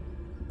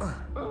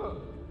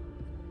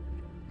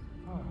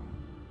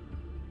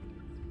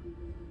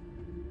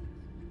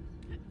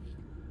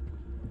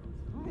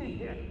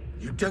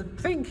 You don't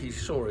think he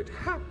saw it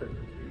happen,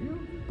 do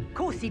you? Of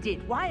course he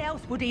did. Why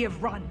else would he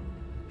have run?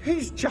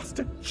 He's just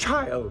a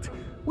child.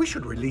 We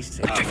should release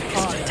him.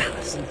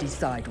 I'll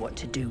decide what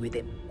to do with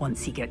him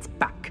once he gets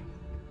back.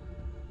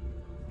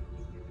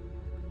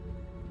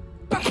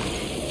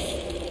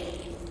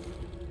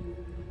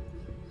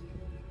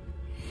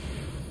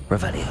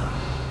 Revelio.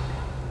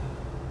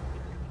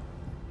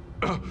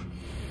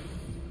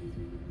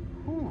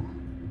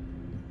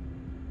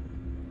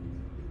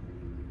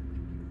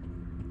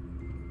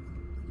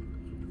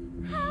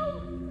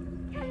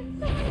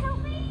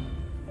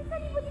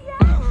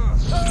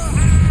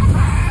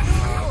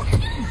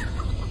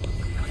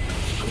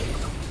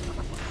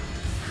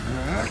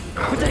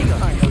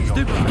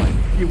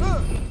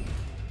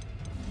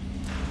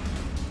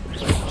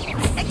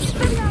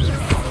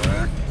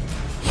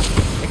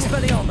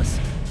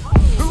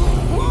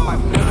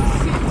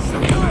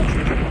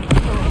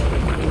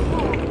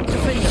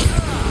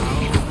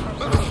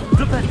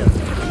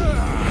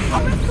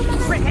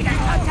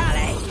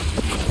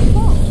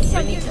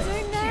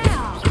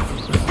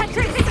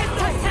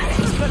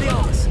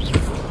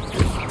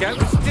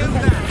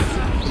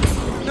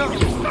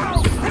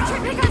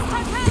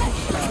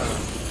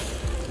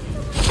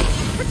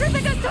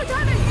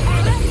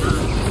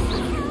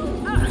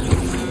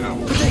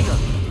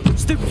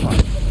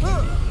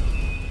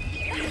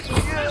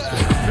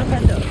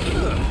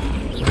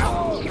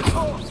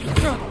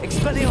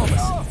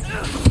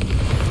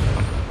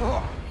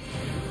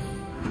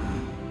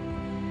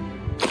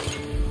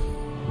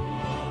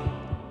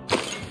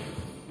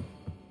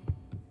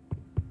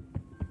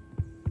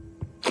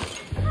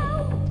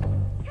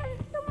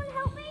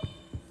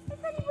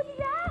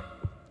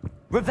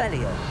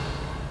 Revelio.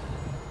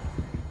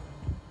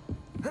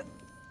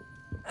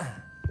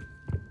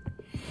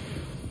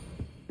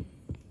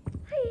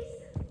 Please,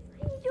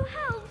 I need your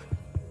help.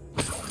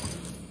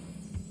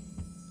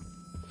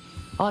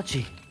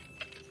 Archie.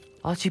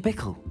 Archie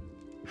Bickle.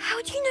 How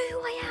do you know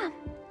who I am?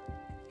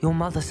 Your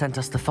mother sent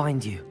us to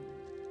find you.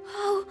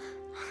 Oh,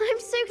 I'm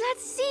so glad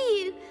to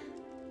see you.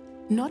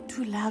 Not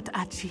too loud,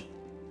 Archie.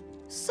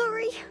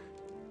 Sorry.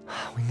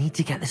 We need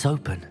to get this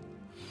open.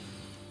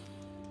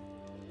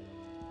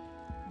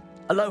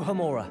 Aloha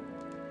Mora.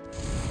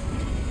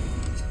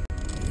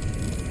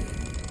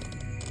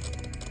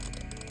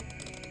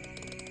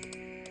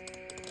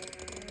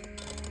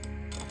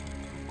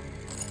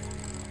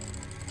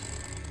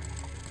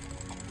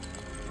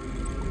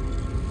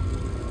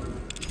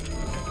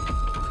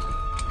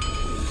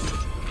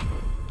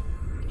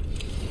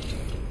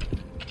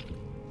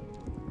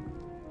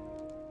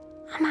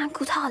 A man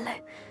called Harlow.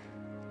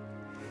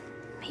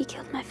 He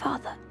killed my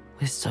father.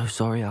 We're so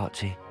sorry,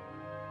 Archie.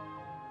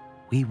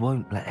 We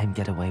won't let him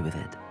get away with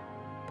it.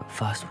 But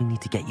first we need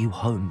to get you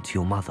home to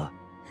your mother.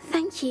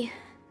 Thank you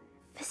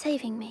for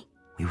saving me.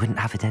 We wouldn't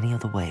have it any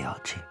other way,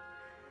 Archie.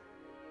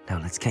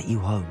 Now let's get you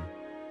home.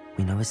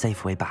 We know a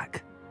safe way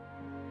back.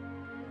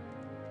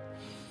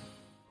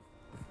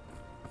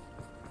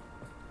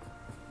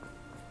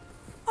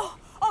 Oh,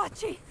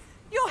 Archie,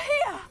 you're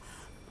here!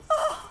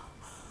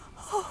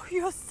 Oh,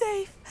 you're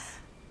safe.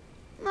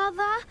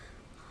 Mother?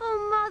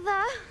 Oh,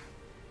 Mother.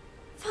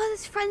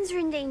 Father's friends are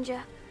in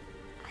danger.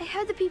 I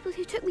heard the people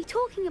who took me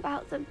talking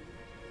about them.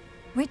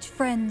 Which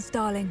friends,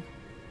 darling?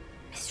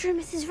 Mr. and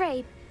Mrs.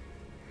 Rabe,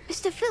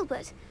 Mr.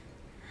 Filbert,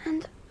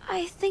 and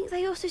I think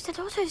they also said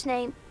Otto's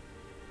name.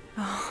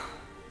 Oh,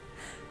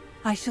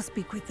 I shall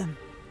speak with them.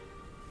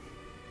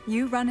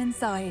 You run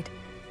inside.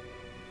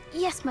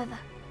 Yes, Mother.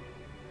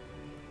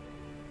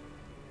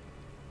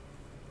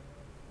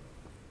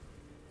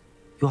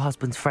 Your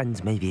husband's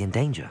friends may be in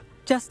danger.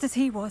 Just as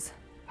he was.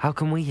 How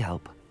can we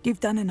help? You've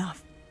done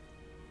enough.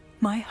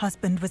 My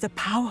husband was a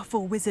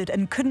powerful wizard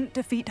and couldn't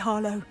defeat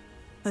Harlow.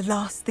 The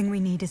last thing we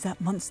need is that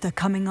monster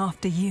coming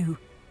after you.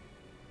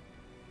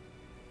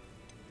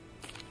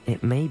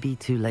 It may be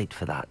too late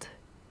for that.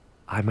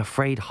 I'm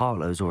afraid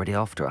Harlow's already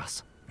after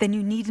us. Then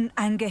you needn't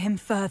anger him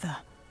further.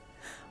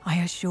 I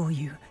assure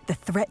you, the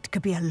threat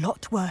could be a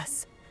lot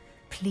worse.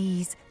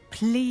 Please,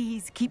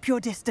 please keep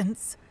your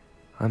distance.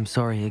 I'm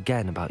sorry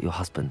again about your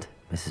husband,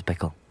 Mrs.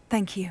 Bickle.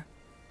 Thank you.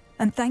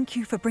 And thank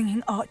you for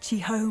bringing Archie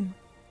home.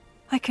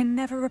 I can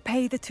never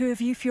repay the two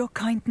of you for your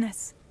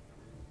kindness.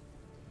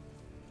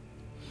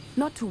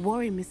 Not to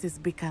worry,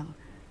 Mrs. Bickle.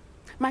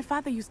 My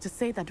father used to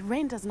say that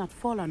rain does not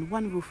fall on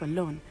one roof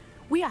alone.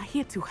 We are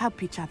here to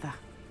help each other.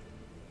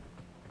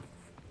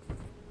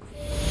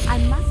 I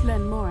must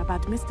learn more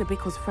about Mr.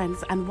 Bickle's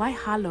friends and why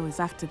Harlow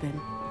is after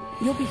them.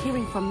 You'll be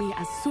hearing from me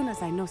as soon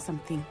as I know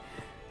something.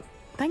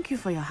 Thank you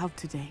for your help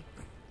today.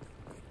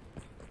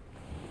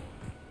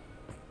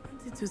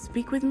 Wanted to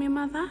speak with me,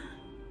 Mother?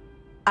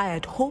 I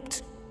had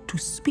hoped to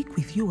speak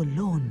with you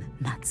alone,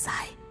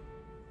 Natsai.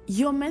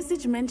 Your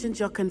message mentioned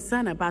your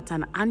concern about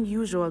an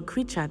unusual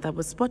creature that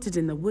was spotted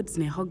in the woods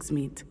near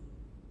Hogsmeade.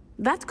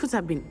 That could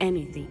have been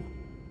anything.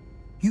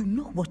 You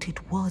know what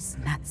it was,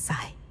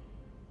 Natsai.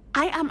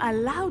 I am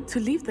allowed to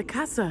leave the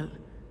castle.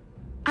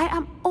 I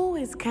am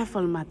always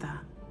careful, Mother.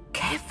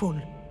 Careful?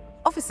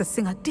 Officer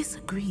Singer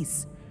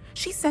disagrees.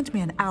 She sent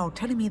me an owl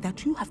telling me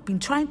that you have been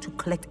trying to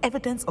collect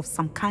evidence of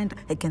some kind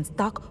against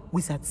dark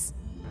wizards.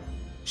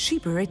 She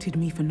berated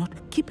me for not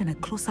keeping a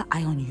closer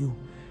eye on you,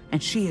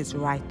 and she is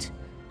right.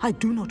 I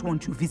do not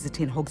want you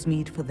visiting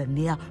Hogsmeade for the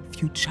near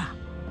future.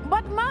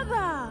 But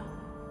Mother!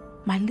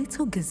 My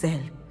little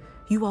Gazelle,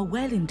 you are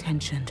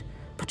well-intentioned,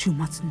 but you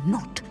must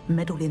not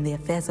meddle in the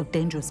affairs of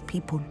dangerous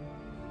people.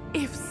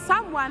 If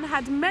someone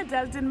had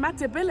meddled in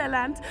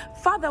Matabeleland,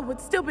 Father would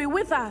still be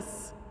with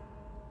us.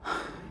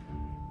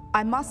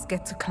 I must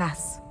get to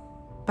class.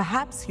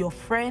 Perhaps your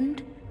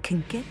friend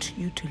can get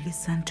you to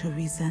listen to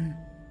reason.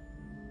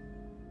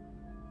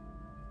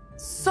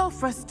 So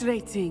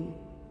frustrating.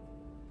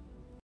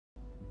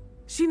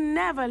 She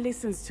never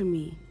listens to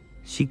me.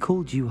 She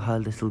called you her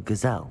little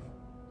gazelle.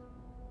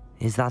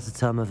 Is that a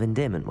term of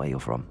endearment where you're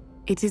from?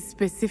 It is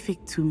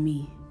specific to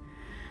me.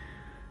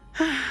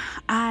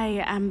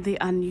 I am the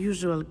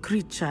unusual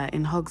creature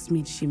in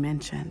Hogsmeade she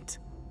mentioned.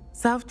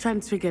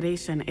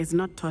 Self-transfiguration is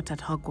not taught at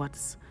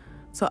Hogwarts,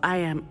 so I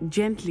am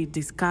gently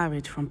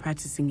discouraged from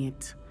practicing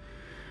it.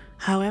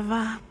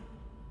 However,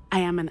 I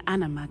am an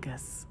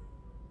animagus,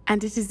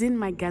 and it is in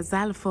my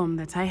Gazelle form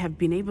that I have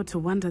been able to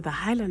wander the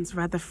Highlands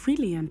rather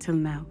freely until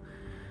now,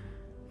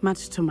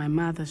 much to my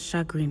mother's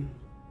chagrin.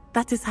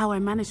 That is how I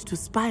managed to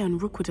spy on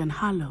Rookwood and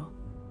Harlow.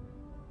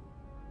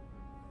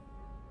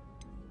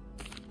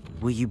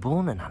 Were you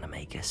born an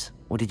animagus,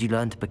 or did you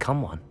learn to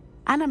become one?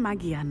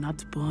 Animagi are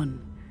not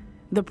born.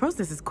 The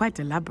process is quite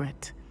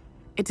elaborate.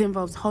 It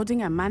involves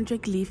holding a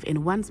mandrake leaf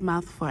in one's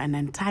mouth for an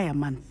entire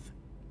month,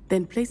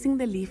 then placing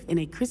the leaf in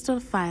a crystal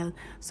phial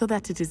so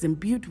that it is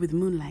imbued with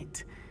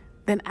moonlight,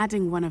 then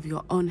adding one of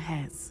your own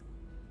hairs.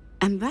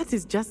 And that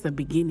is just the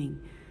beginning.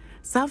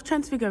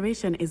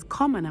 Self-transfiguration is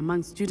common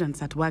among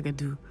students at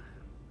Wagadu,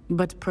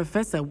 but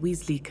Professor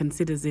Weasley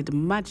considers it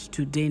much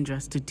too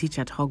dangerous to teach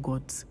at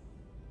Hogwarts.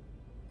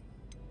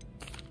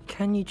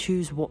 Can you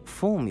choose what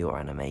form your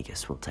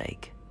animagus will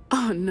take?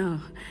 Oh no,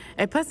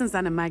 a person's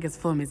animagus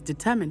form is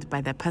determined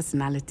by their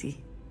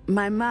personality.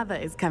 My mother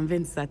is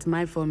convinced that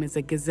my form is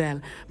a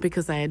gazelle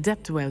because I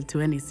adapt well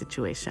to any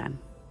situation.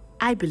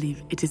 I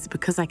believe it is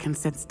because I can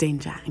sense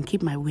danger and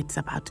keep my wits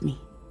about me.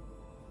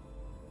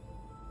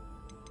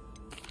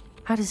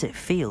 How does it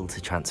feel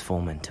to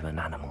transform into an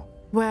animal?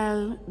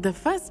 Well, the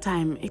first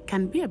time it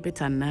can be a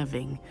bit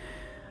unnerving.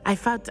 I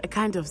felt a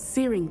kind of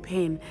searing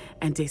pain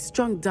and a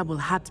strong double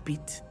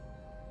heartbeat.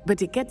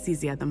 But it gets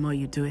easier the more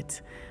you do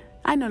it.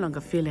 I no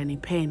longer feel any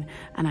pain,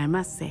 and I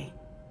must say,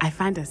 I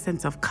find a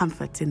sense of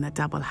comfort in the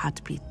double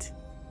heartbeat.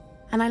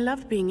 And I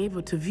love being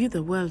able to view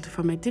the world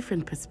from a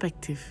different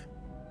perspective.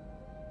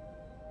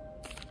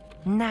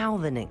 Now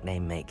the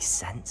nickname makes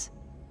sense.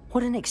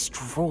 What an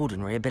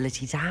extraordinary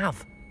ability to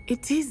have.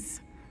 It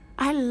is.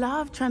 I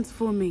love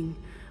transforming,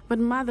 but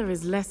Mother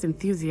is less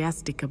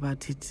enthusiastic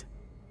about it.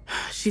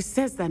 She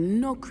says that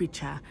no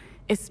creature,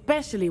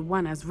 especially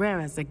one as rare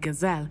as a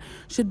gazelle,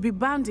 should be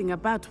bounding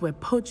about where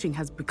poaching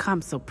has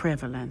become so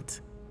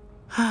prevalent.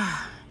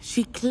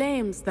 She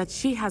claims that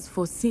she has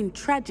foreseen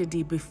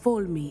tragedy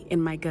befall me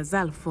in my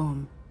gazelle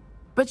form.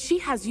 But she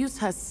has used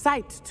her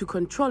sight to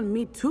control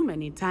me too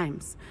many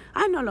times.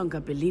 I no longer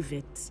believe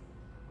it.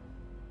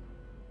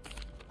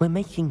 We're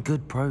making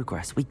good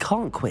progress. We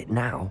can't quit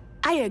now.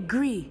 I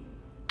agree.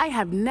 I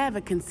have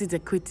never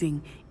considered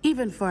quitting,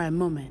 even for a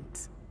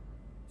moment.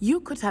 You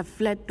could have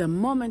fled the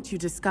moment you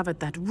discovered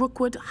that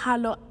Rookwood,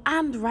 Harlow,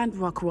 and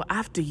Ranrock were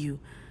after you,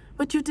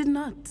 but you did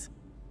not.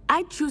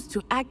 I choose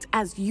to act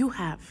as you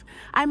have.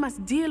 I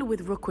must deal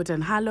with Rookwood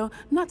and Harlow,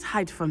 not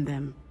hide from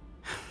them.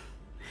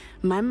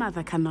 My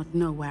mother cannot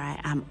know where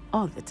I am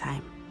all the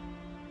time.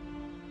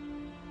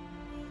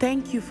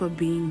 Thank you for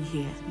being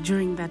here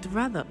during that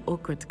rather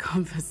awkward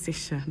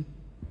conversation.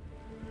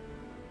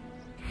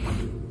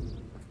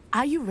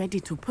 Are you ready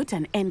to put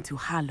an end to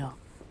Harlow?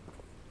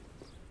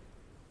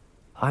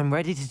 I'm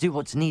ready to do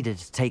what's needed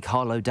to take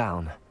Harlow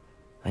down.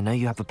 I know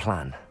you have a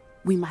plan.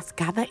 We must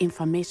gather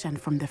information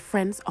from the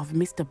friends of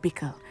Mr.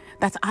 Bickle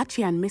that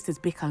Archie and Mrs.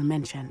 Bickle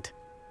mentioned.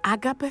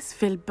 Agabus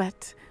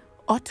Filbert,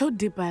 Otto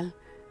Dibble,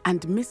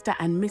 and Mr.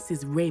 and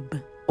Mrs.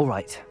 Rabe. All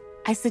right.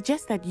 I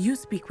suggest that you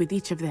speak with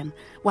each of them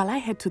while I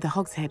head to the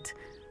Hogshead.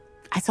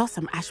 I saw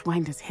some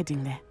Ashwinders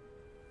heading there.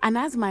 And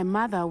as my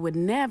mother would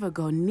never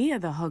go near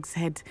the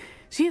Hogshead,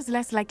 she is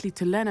less likely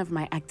to learn of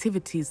my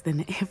activities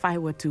than if I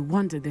were to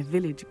wander the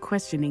village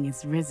questioning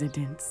its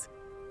residents.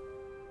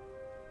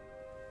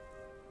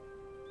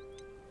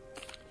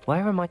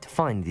 Where am I to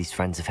find these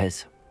friends of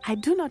his? I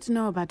do not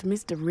know about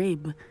Mr.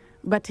 Rabe,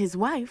 but his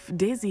wife,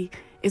 Daisy,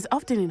 is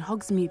often in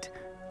Hogsmeade,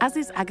 as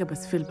is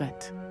Agabus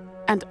Filbert.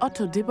 And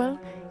Otto Dibble,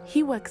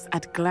 he works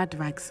at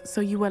Gladrags,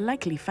 so you will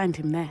likely find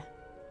him there.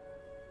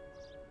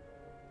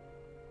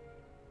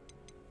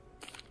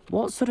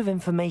 What sort of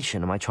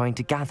information am I trying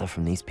to gather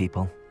from these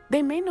people?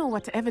 They may know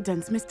what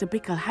evidence Mr.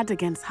 Bickle had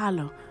against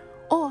Harlow,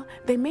 or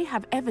they may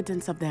have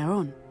evidence of their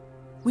own.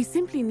 We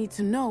simply need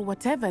to know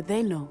whatever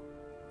they know.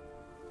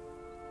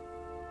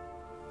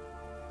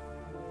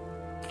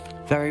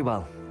 Very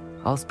well.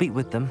 I'll speak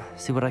with them,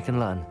 see what I can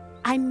learn.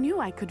 I knew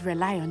I could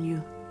rely on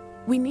you.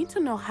 We need to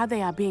know how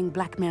they are being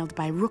blackmailed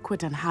by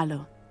Rookwood and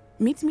Harlow.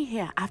 Meet me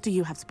here after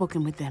you have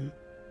spoken with them.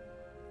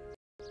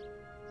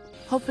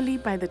 Hopefully,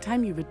 by the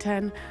time you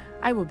return,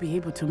 I will be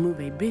able to move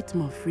a bit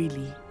more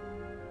freely.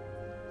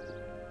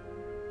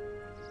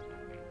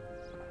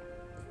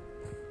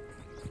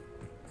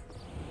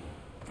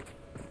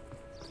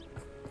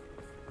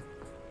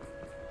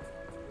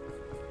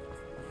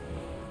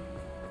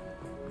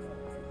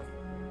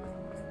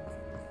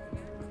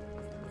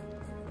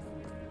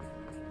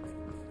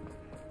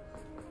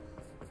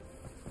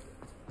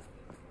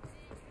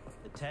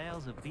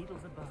 Tales of Beetle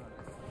the Bird.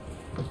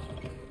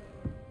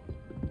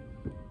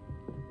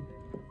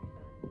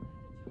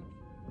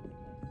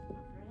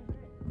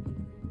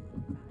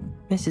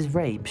 Mrs.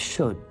 Rabe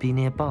should be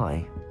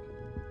nearby.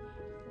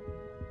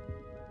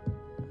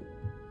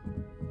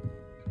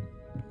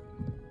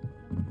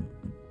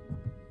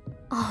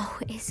 Oh,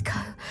 Isco,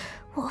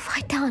 what have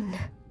I done?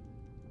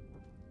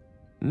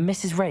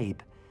 Mrs.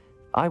 Rabe,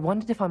 I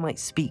wondered if I might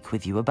speak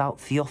with you about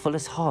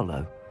Theophilus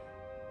Harlow.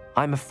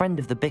 I'm a friend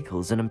of the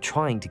Bickles and am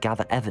trying to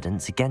gather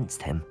evidence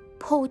against him.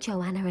 Poor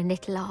Joanna and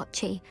little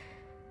Archie.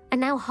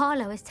 And now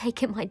Harlow has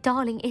taken my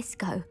darling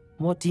Isco.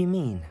 What do you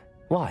mean?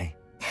 Why?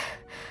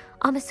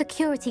 I'm a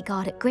security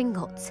guard at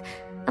Gringotts,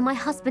 and my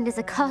husband is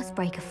a curse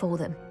breaker for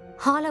them.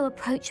 Harlow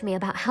approached me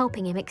about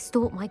helping him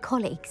extort my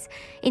colleagues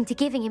into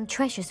giving him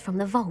treasures from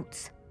the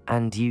vaults.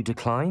 And you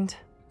declined?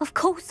 Of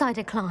course I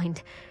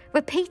declined.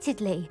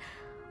 Repeatedly.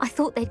 I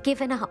thought they'd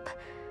given up.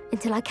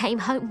 Until I came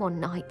home one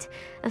night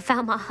and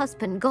found my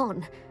husband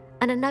gone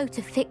and a note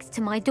affixed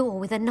to my door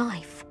with a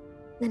knife.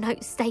 The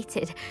note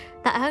stated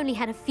that I only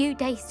had a few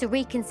days to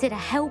reconsider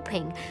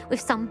helping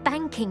with some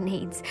banking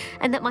needs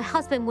and that my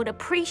husband would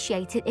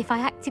appreciate it if I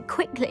acted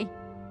quickly.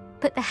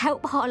 But the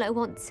help Harlow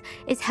wants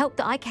is help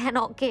that I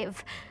cannot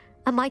give,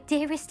 and my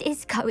dearest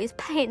Isco is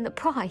paying the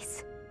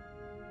price.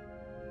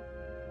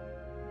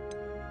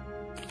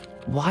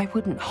 Why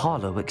wouldn't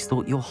Harlow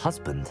extort your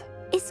husband?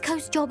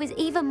 Isco's job is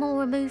even more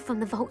removed from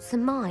the vaults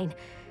than mine.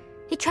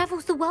 He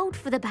travels the world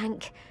for the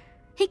bank.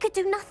 He could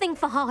do nothing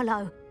for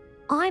Harlow.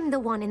 I'm the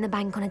one in the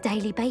bank on a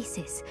daily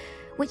basis,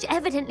 which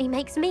evidently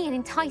makes me an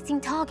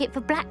enticing target for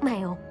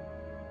blackmail.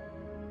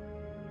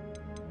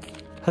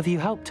 Have you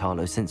helped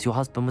Harlow since your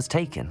husband was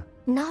taken?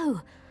 No,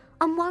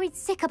 I'm worried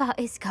sick about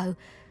Isco,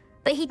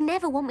 but he'd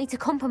never want me to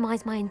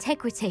compromise my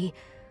integrity.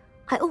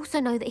 I also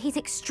know that he's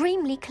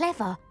extremely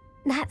clever.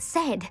 That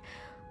said,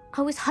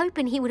 I was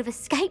hoping he would have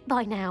escaped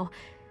by now.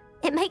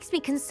 It makes me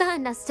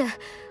concerned as to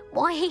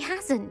why he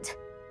hasn't.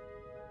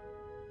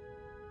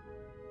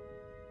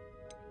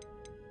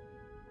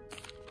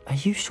 Are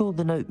you sure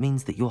the note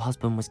means that your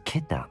husband was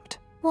kidnapped?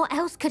 What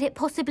else could it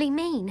possibly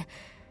mean?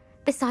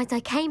 Besides, I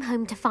came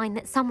home to find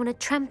that someone had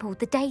trampled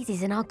the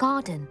daisies in our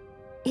garden.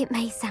 It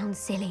may sound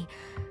silly,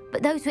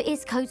 but those were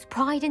Isco's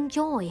pride and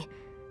joy.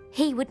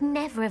 He would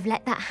never have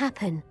let that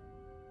happen.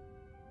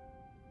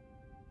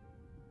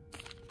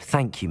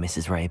 Thank you,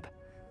 Mrs. Rabe.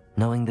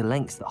 Knowing the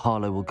lengths that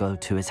Harlow will go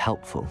to is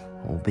helpful,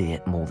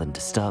 albeit more than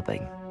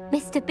disturbing.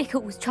 Mr.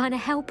 Bickle was trying to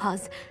help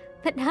us,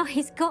 but now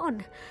he's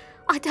gone.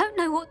 I don't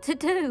know what to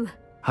do.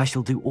 I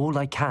shall do all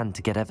I can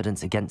to get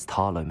evidence against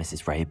Harlow,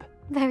 Mrs. Rabe.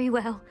 Very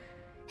well.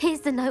 Here's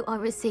the note I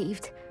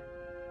received.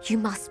 You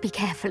must be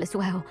careful as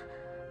well.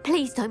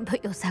 Please don't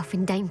put yourself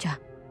in danger.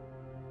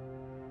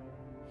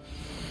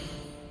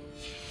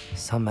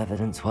 Some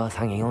evidence worth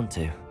hanging on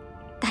to.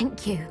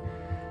 Thank you.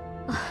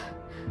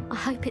 I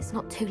hope it's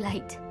not too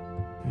late.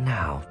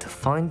 Now, to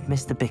find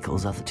Mr.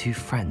 Bickle's other two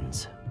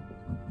friends.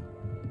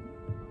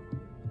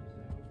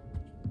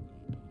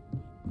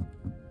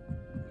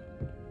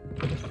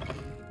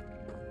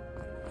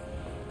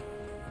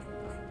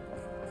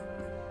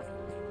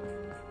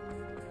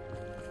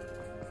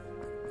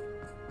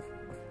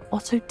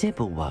 Otto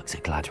Dibble works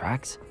at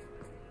Gladrags.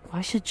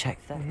 I should check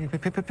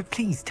that.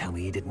 Please tell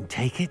me you didn't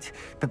take it,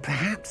 but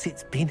perhaps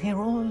it's been here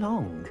all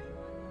along.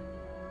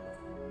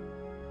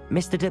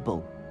 Mr.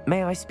 Dibble,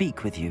 may I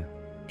speak with you?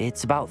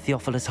 It's about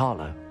Theophilus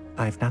Harlow.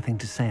 I've nothing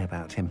to say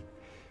about him.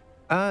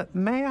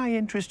 May I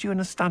interest you in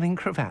a stunning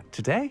cravat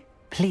today?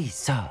 Please,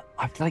 sir,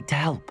 I'd like to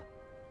help.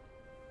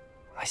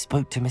 I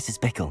spoke to Mrs.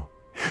 Bickle.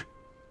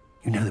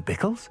 You know the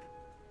Bickles?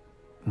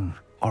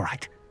 All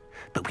right,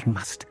 but we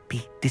must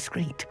be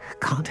discreet.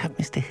 Can't have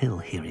Mr. Hill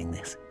hearing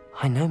this.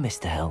 I know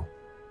Mr. Hill.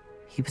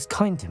 He was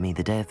kind to me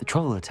the day of the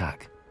troll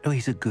attack. Oh,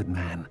 he's a good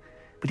man,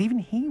 but even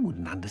he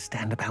wouldn't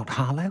understand about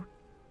Harlow.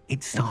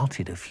 It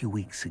started a few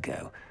weeks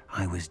ago.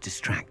 I was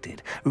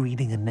distracted,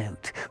 reading a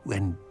note,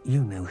 when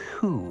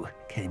you-know-who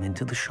came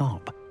into the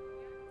shop.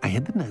 I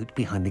hid the note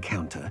behind the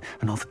counter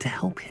and offered to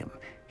help him.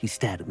 He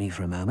stared at me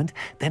for a moment,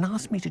 then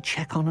asked me to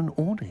check on an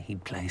order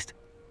he'd placed.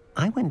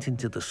 I went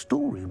into the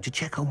storeroom to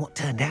check on what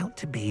turned out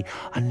to be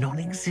a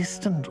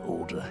non-existent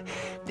order.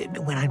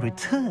 When I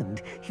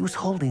returned, he was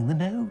holding the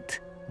note.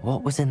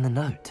 What was in the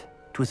note?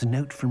 It was a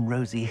note from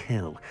Rosie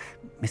Hill,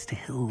 Mr.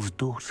 Hill's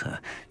daughter.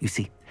 You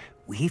see,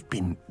 we've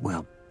been,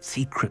 well,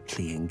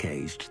 secretly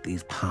engaged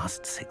these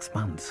past 6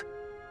 months.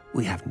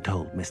 We haven't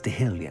told Mr.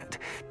 Hill yet.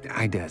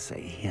 I dare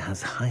say he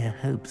has higher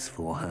hopes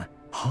for her.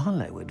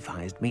 Harlow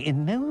advised me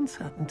in no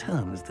uncertain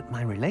terms that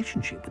my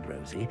relationship with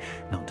Rosie,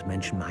 not to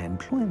mention my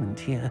employment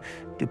here,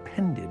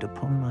 depended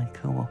upon my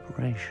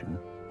cooperation.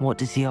 What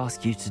did he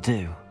ask you to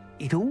do?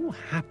 It all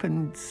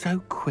happened so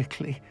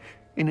quickly.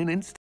 In an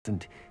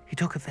instant, he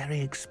took a very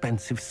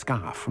expensive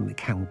scarf from the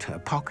counter,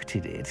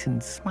 pocketed it,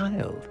 and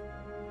smiled.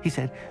 He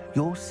said,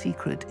 "Your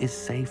secret is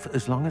safe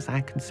as long as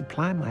I can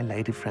supply my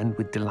lady friend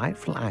with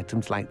delightful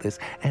items like this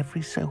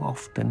every so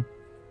often."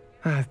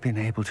 I've been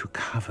able to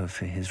cover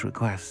for his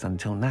requests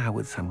until now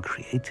with some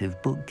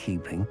creative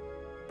bookkeeping,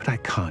 but I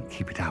can't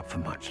keep it up for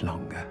much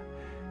longer.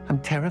 I'm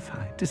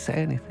terrified to say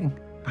anything.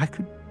 I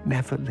could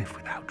never live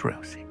without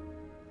Rosie.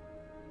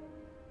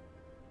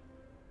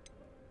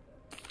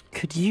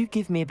 Could you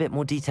give me a bit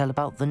more detail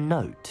about the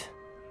note?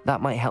 That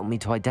might help me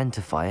to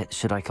identify it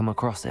should I come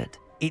across it.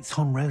 It's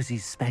on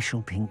Rosie's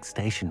special pink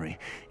stationery.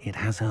 It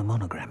has her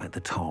monogram at the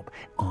top,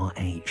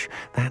 RH.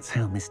 That's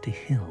how Mr.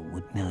 Hill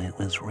would know it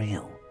was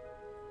real.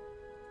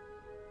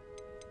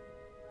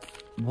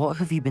 What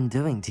have you been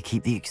doing to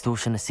keep the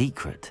extortion a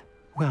secret?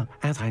 Well,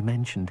 as I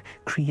mentioned,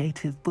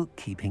 creative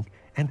bookkeeping.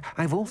 And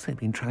I've also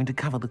been trying to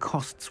cover the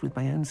costs with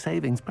my own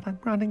savings, but I'm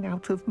running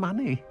out of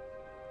money.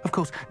 Of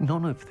course,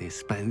 none of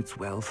this bodes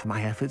well for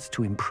my efforts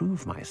to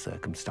improve my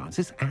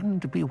circumstances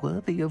and be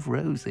worthy of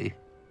Rosie.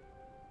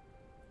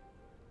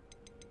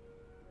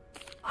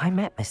 I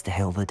met Mr.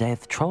 Hill the day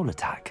of the troll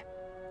attack.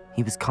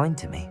 He was kind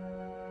to me.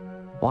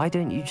 Why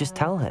don't you just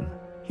tell him?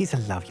 He's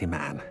a lovely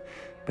man.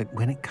 But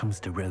when it comes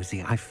to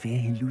Rosie, I fear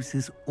he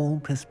loses all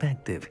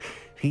perspective.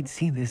 He'd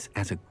see this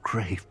as a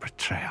grave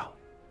betrayal.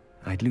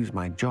 I'd lose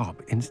my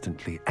job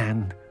instantly,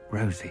 and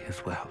Rosie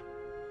as well.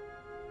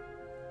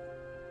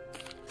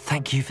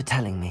 Thank you for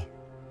telling me.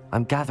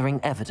 I'm gathering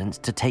evidence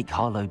to take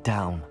Harlow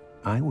down.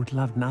 I would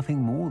love nothing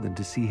more than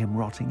to see him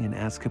rotting in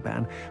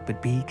Azkaban,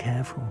 but be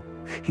careful.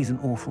 He's an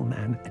awful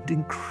man and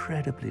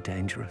incredibly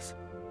dangerous.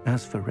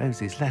 As for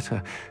Rosie's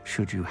letter,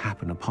 should you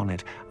happen upon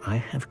it, I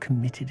have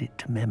committed it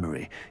to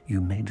memory.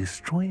 You may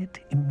destroy it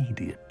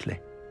immediately.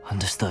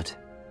 Understood.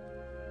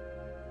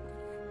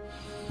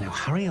 Now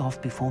hurry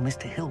off before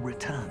Mr. Hill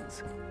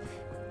returns.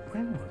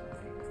 Where was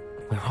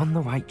I? We're on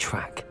the right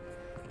track.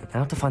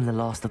 Now to find the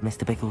last of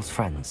Mr. Bickle's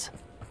friends.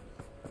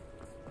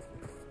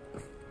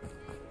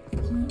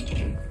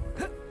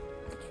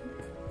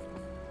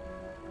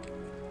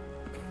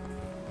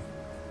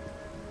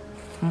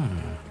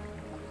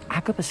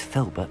 Agabus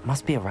Filbert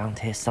must be around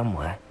here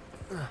somewhere.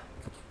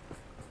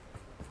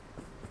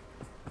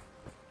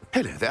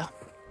 Hello there.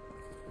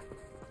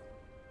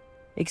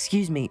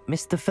 Excuse me,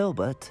 Mr.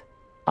 Filbert.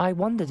 I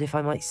wondered if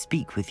I might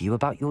speak with you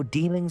about your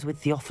dealings with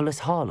Theophilus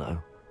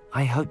Harlow.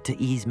 I hope to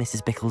ease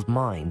Mrs. Bickle's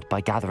mind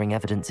by gathering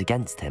evidence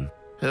against him.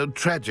 Oh,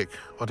 tragic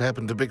what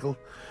happened to Bickle.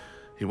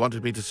 He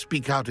wanted me to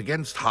speak out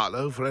against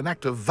Harlow for an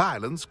act of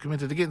violence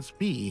committed against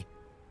me.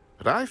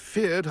 But I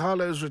feared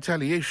Harlow's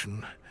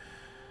retaliation,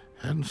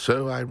 and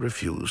so I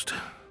refused.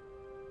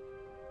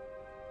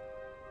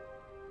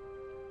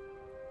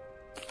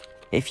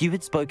 If you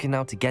had spoken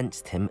out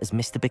against him as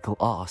Mr. Bickle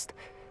asked,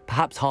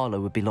 perhaps Harlow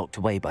would be locked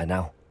away by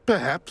now.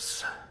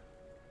 Perhaps.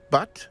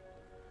 But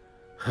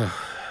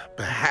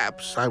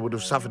perhaps I would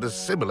have suffered a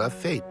similar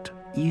fate.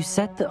 You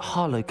said that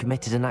Harlow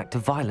committed an act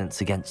of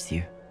violence against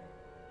you.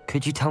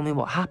 Could you tell me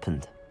what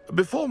happened?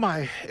 Before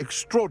my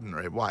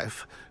extraordinary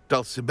wife,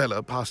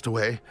 Dulcibella, passed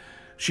away,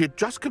 she had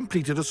just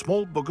completed a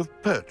small book of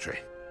poetry.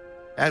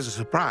 As a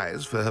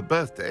surprise for her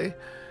birthday,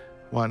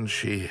 one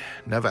she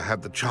never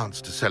had the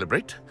chance to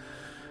celebrate,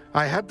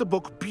 I had the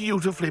book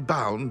beautifully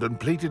bound and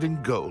plated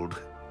in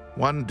gold.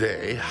 One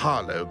day,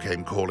 Harlow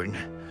came calling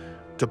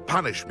to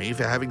punish me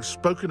for having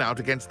spoken out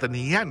against the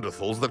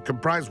Neanderthals that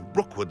comprise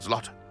Rookwood's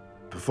lot.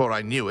 Before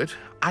I knew it,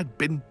 I'd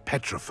been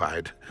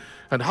petrified,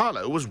 and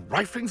Harlow was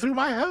rifling through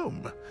my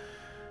home.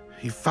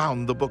 He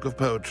found the book of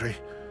poetry,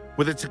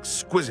 with its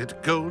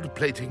exquisite gold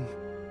plating.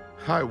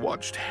 I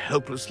watched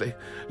helplessly,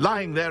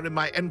 lying there in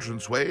my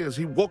entranceway as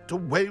he walked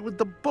away with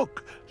the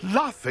book,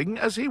 laughing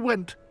as he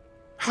went.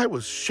 I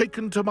was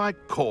shaken to my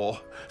core.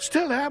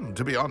 Still am,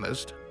 to be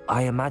honest.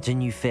 I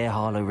imagine you fear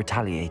Harlow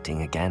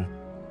retaliating again,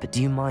 but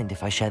do you mind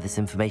if I share this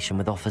information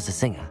with Officer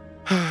Singer?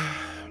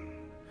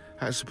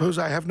 I suppose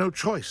I have no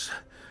choice.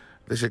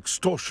 This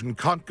extortion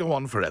can't go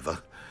on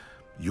forever.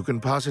 You can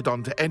pass it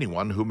on to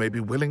anyone who may be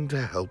willing to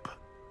help.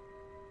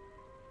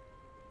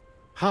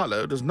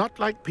 Harlow does not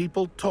like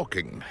people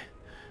talking,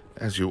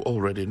 as you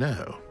already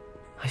know.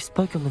 I've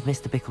spoken with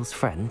Mr. Bickle's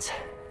friends.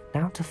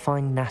 Now to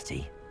find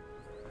Natty.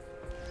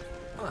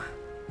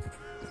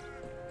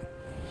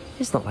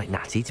 It's not like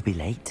Natty to be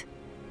late.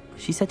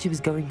 She said she was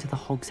going to the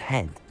Hog's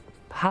Head.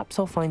 Perhaps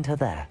I'll find her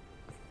there.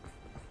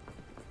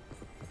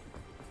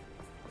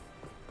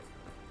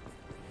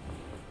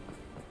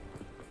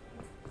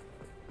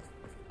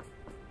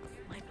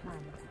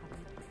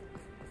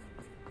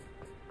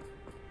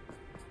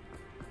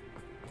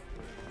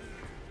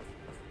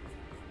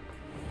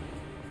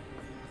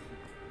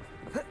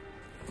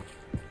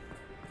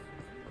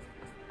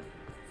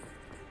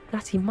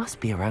 Natty must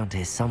be around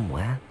here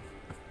somewhere.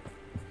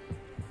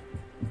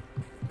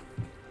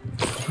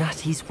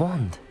 Natty's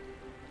wand.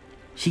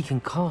 She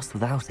can cast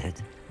without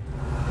it.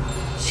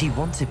 She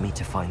wanted me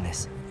to find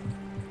this.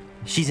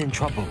 She's in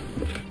trouble.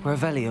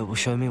 Revelio will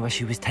show me where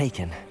she was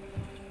taken.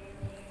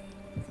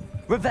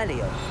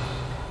 Revelio!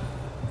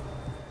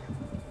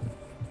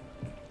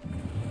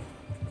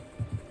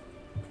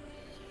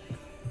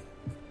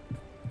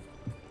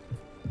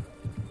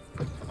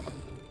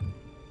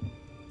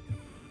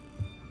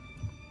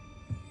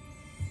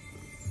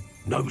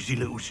 Nosy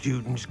little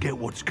students get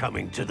what's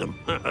coming to them.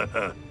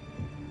 Oh,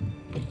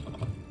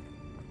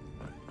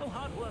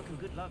 hard work and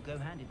good luck go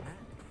hand in hand.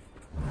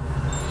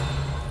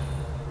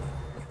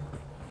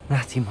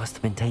 Natty must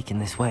have been taken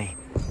this way.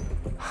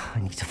 I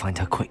need to find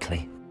her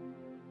quickly.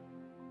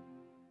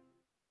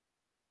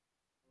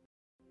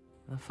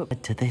 A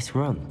footbed to this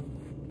room.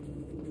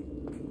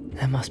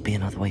 There must be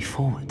another way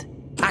forward.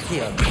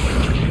 Accio!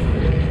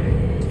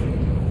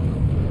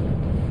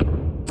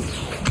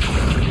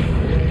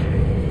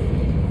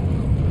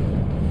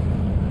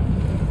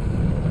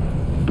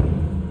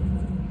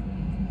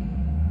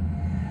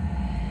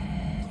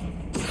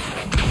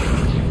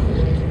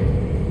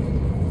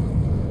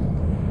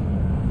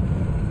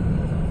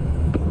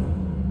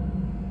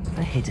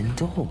 Hidden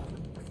door.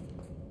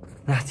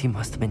 Natty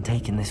must have been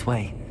taken this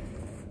way.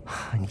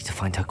 I need to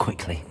find her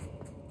quickly.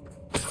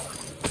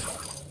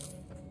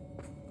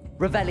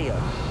 Revelio.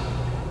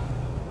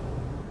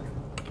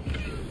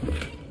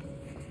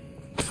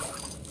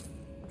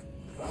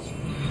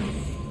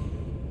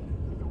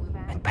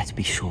 I'd better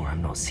be sure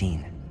I'm not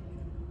seen.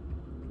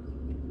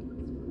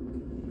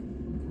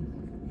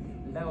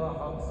 Lower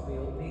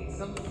Hogsfield needs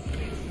some...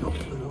 It's not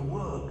gonna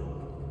work.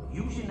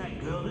 Using that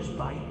girl as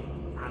bait,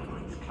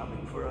 Alan's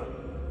coming for her.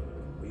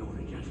 We ought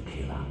to just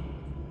kill her.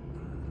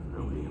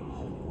 Only a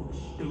Hogwarts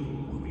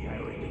student would be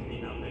arrogant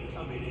enough to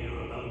come in here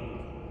alone.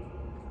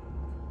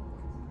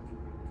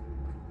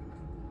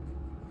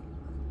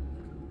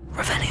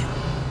 Revelio.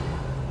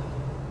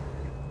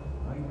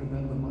 I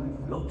remember my...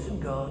 Locks and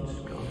guards,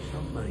 can't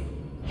stop me.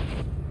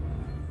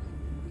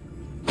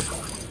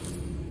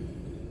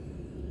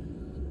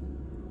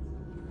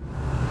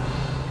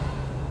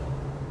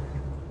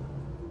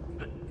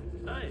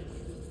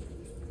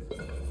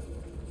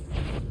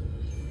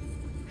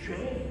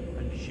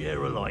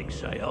 Share alike,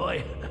 say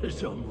I,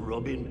 as I'm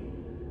robbing.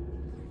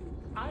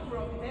 I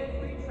rob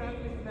every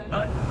traveling man.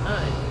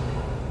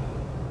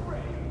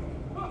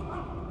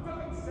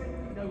 Don't say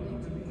we know who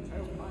to be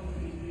told by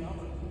the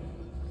other.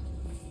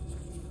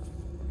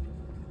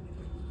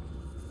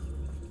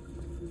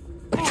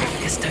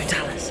 Patricius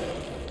Totalis.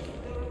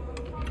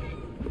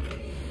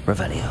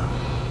 Revelio.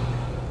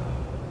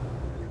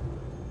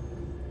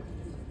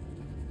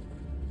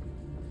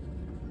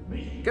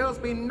 Girl's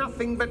been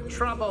nothing but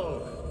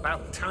trouble.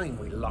 About time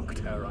we locked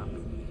her up.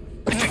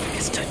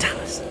 Patricius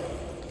Totalis.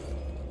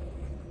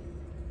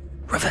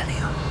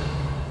 Revelio.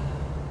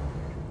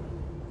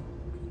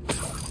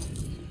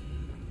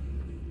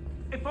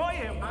 If I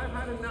am, I've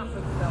had enough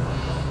of Bella.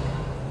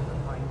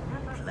 I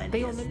cannot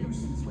be on the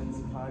nuisance when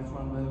supplies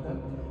run low,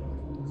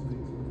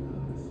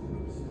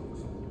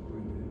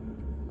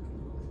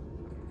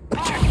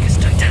 Patricius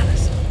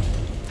Totalis.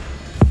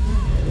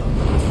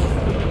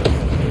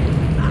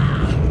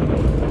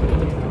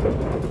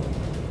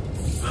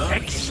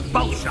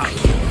 Expulsion!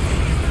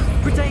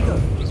 Protego!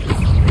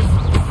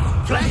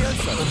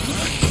 Flavioso!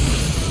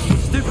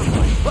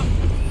 Stupefy!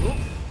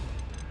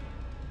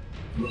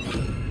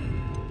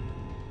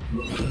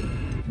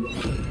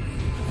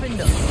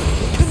 Defender!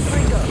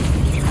 Confringo!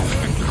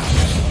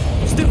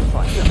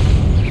 Stupefy!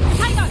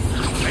 Protego!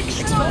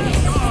 Expulsion!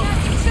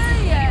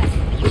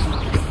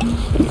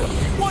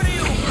 What are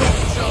you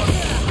got on?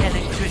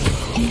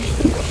 Electricity!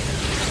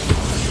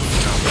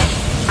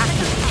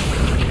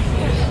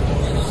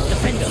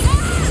 Defender!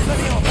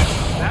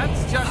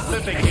 That's just the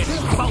beginning.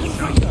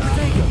 Expulsion!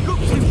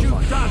 Look what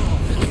you've done!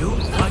 You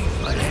pay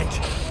for it!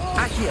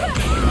 Accio!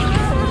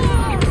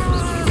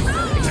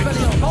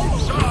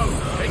 Expulsion!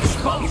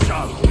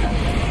 Expulsion!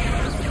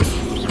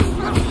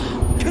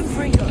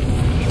 Confringo!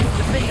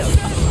 Defender!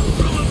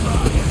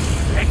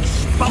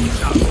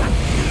 Expulsion!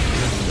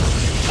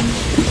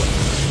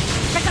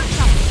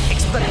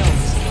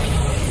 Expelliarmus!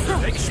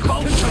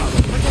 Expulsion!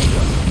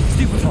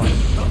 Stupefy!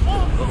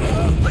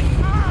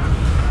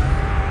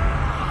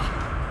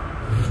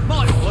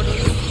 My one!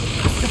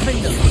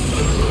 Defender!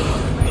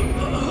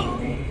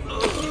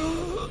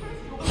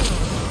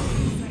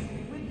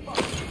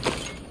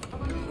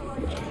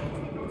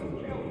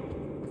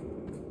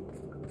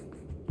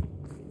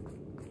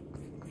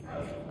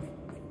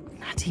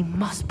 Natty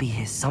must be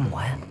here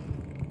somewhere.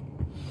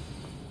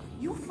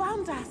 You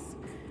found us.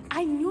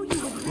 I knew you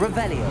would.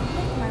 Revelio.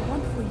 What I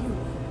want for you.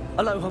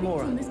 Aloha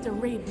Mora. Mr.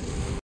 Raven.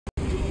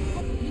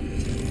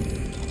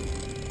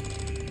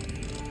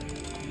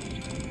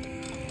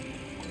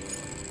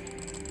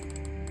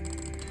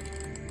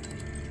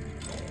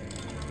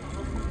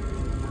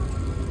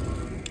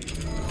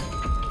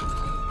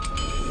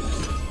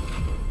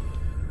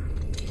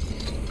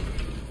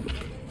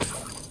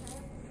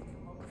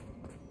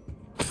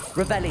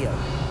 Revelio.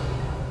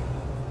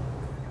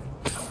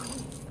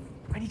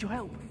 I need your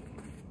help.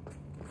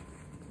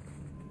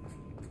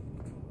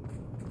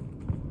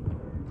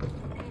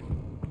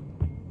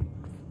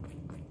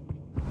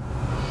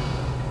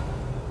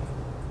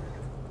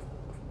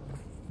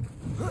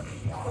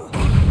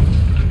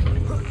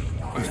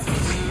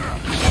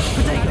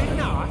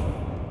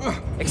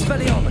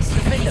 Expelliarmus,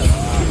 Defender.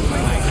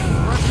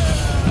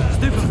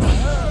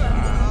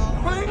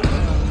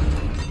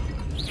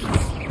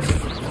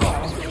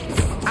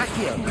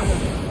 Accio.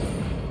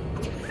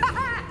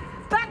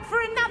 Back for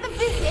another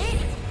visit?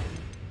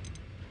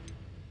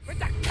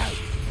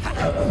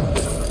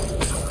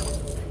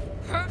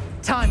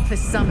 Time for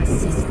some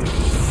assistance.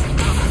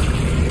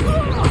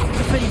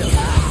 Defender.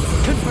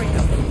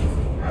 Confringo.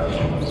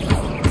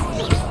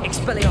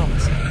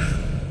 Expelliarmus.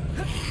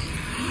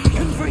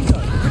 Confringo.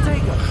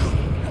 Protego.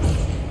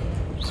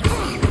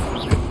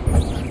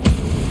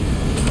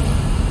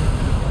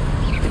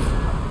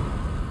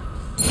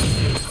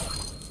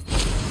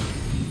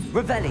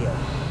 Revelio.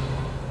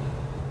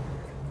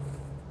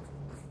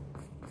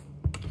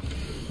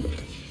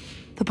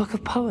 The book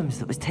of poems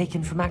that was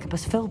taken from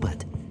Agabus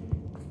Filbert.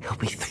 He'll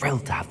be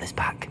thrilled to have this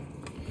back.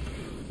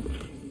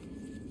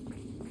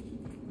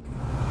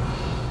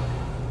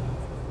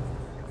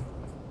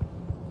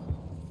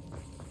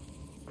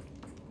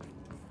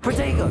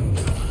 Protego.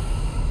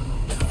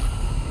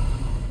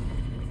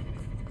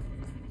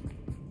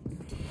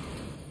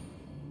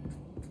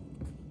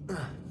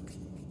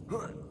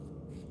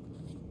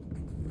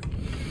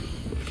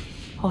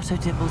 Otto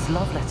Dibble's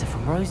love letter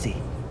from Rosie.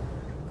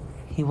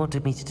 He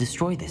wanted me to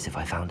destroy this if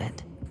I found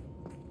it.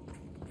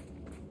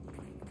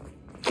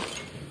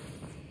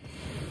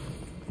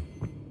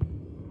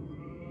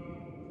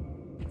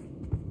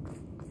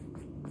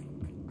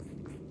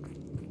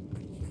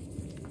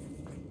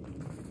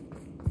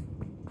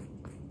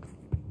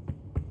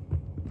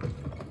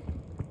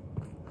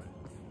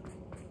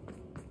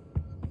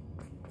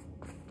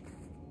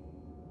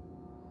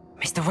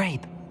 Mr.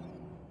 Rabe,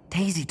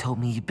 Daisy told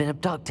me you'd been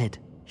abducted.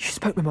 You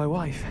spoke with my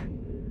wife.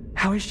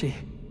 How is she?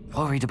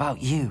 Worried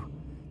about you.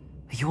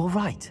 Are you all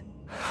right?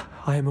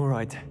 I am all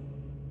right.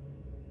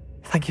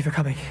 Thank you for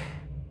coming.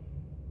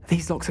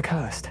 These locks are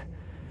cursed,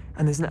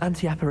 and there's an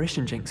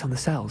anti-apparition jinx on the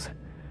cells.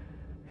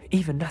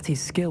 Even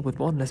Natty's skill with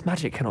wandless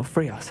magic cannot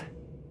free us.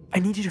 I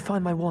need you to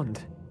find my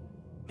wand.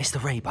 Mr.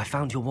 Rabe, I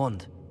found your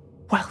wand.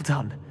 Well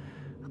done.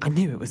 I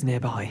knew it was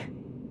nearby.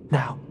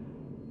 Now,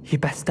 you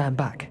best stand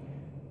back.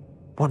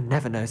 One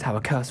never knows how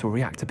a curse will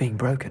react to being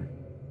broken.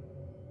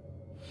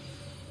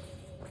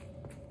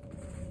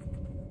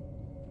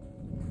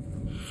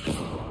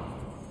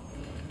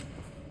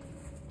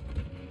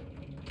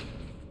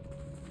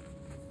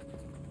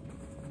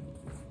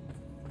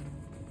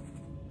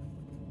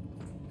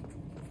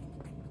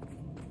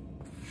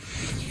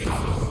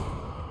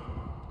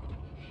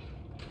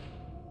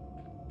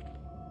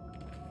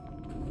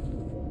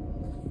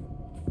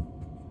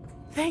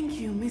 Thank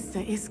you,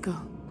 Mr. Isco.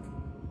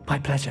 My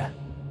pleasure.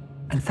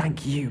 And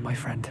thank you, my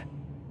friend.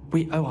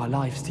 We owe our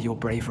lives to your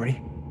bravery.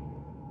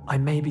 I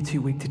may be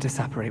too weak to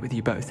disapparate with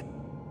you both,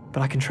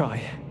 but I can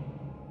try.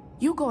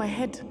 You go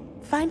ahead.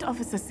 Find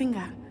Officer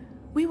Singer.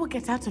 We will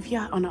get out of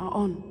here on our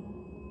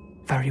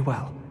own. Very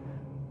well.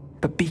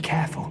 But be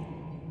careful.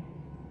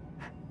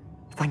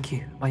 Thank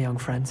you, my young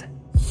friends.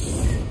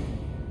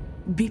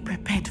 Be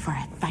prepared for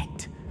a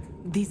fight.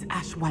 These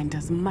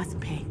Ashwinders must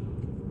pay.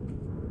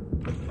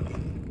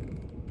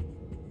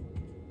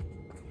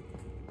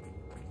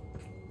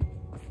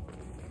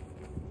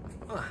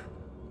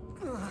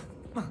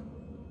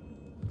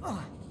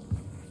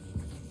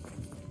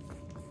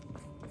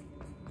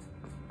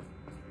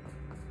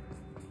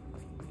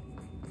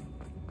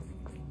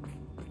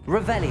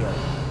 Revelio.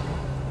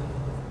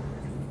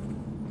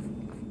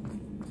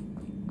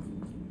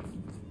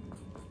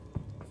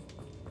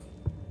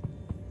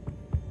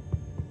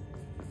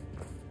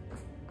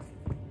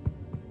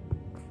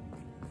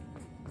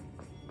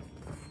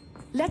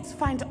 Let's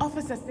find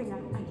Officer Singer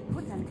and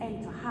put an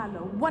end to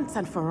Harlow once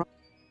and for all.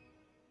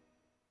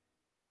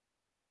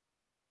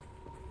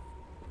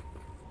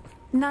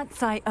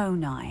 Natsai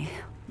Onai.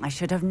 I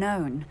should have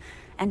known.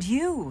 And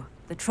you,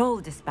 the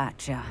troll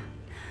dispatcher.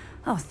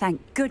 Oh,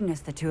 thank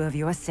goodness the two of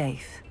you are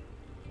safe.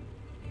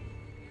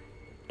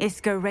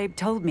 Isco Rabe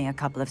told me a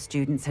couple of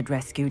students had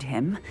rescued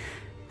him.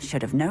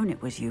 Should have known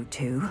it was you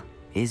two.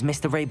 Is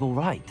Mr. Rabe all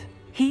right?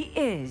 He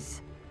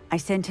is. I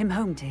sent him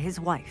home to his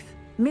wife,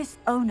 Miss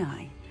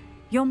Onai.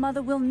 Your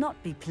mother will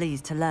not be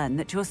pleased to learn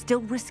that you're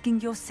still risking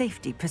your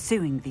safety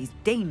pursuing these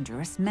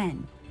dangerous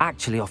men.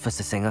 Actually,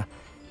 Officer Singer,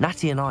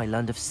 Natty and I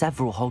learned of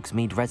several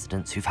Hogsmeade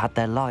residents who've had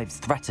their lives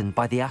threatened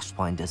by the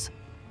Ashwinders.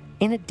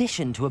 In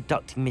addition to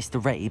abducting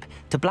Mr. Rabe,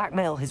 to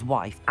blackmail his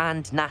wife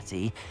and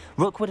Natty,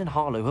 Rookwood and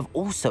Harlow have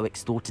also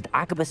extorted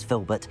Agabus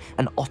Filbert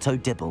and Otto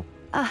Dibble.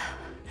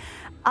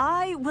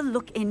 I will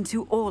look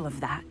into all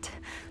of that.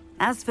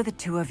 As for the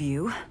two of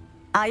you,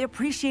 I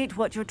appreciate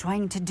what you're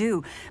trying to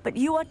do, but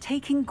you are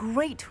taking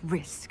great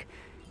risk.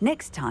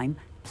 Next time,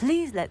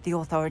 please let the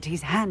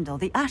authorities handle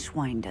the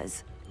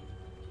Ashwinders.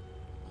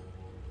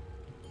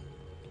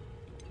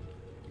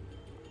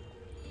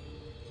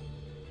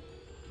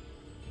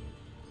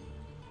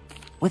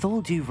 With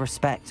all due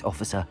respect,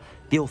 officer,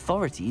 the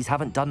authorities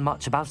haven't done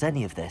much about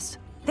any of this.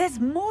 There's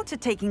more to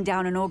taking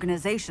down an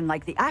organization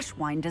like the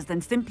Ashwinders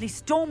than simply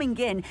storming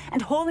in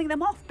and hauling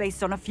them off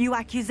based on a few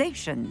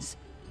accusations.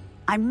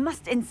 I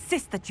must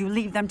insist that you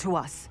leave them to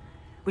us.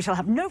 We shall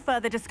have no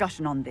further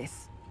discussion on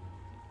this.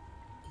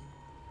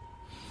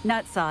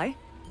 Natsai,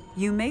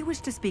 you may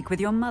wish to speak with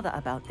your mother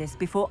about this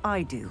before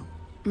I do.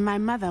 My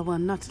mother will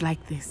not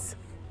like this.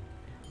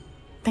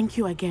 Thank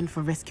you again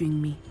for rescuing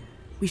me.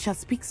 We shall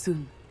speak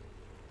soon.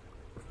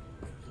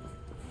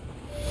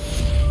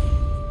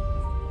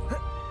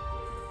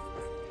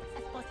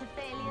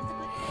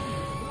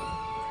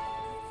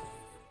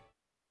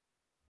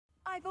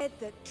 I've heard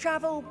that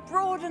travel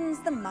broadens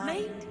the mind.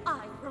 May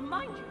I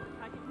remind you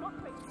that I did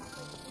not break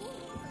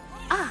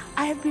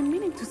I have been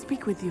meaning to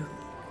speak with you.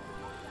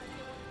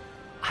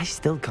 I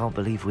still can't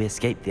believe we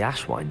escaped the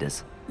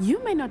Ashwinders.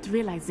 You may not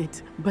realize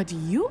it, but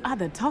you are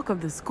the talk of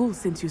the school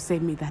since you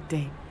saved me that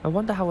day. I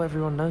wonder how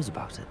everyone knows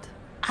about it.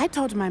 I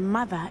told my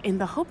mother in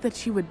the hope that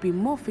she would be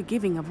more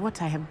forgiving of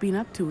what I have been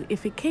up to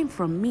if it came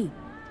from me.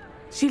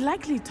 She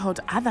likely told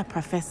other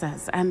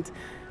professors, and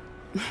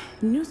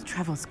news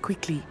travels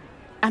quickly.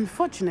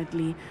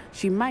 Unfortunately,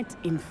 she might,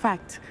 in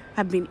fact,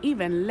 have been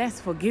even less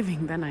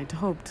forgiving than I'd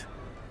hoped.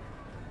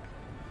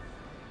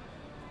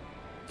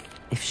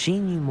 If she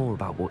knew more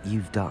about what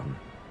you've done,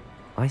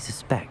 I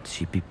suspect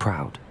she'd be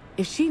proud.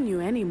 If she knew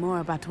any more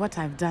about what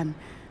I've done,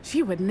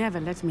 she would never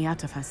let me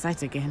out of her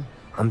sight again.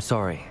 I'm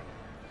sorry.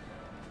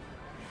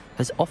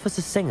 Has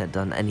Officer Singer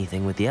done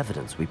anything with the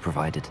evidence we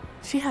provided?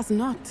 She has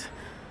not.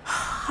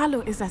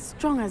 Harlow is as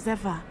strong as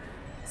ever.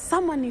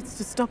 Someone needs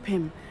to stop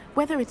him,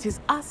 whether it is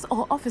us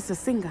or Officer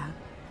Singer.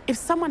 If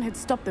someone had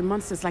stopped the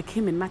monsters like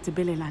him in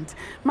Matabeleland,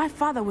 my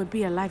father would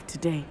be alive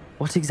today.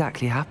 What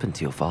exactly happened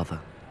to your father?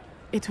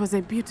 It was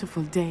a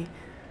beautiful day.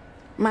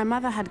 My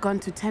mother had gone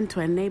to tend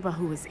to a neighbor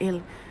who was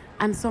ill,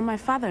 and so my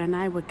father and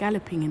I were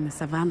galloping in the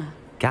savannah.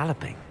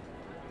 Galloping?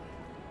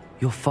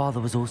 Your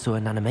father was also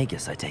an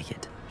animagus, I take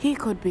it? He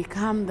could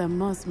become the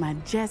most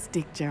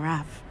majestic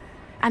giraffe,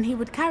 and he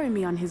would carry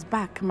me on his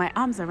back, my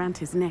arms around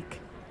his neck.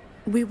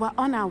 We were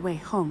on our way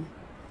home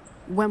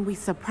when we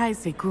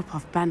surprised a group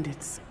of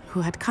bandits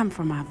who had come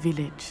from our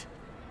village.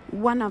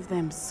 One of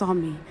them saw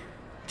me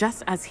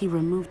just as he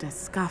removed a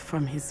scarf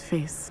from his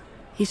face.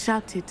 He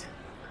shouted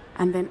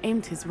and then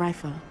aimed his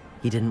rifle.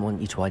 He didn't want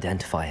you to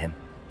identify him.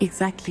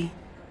 Exactly.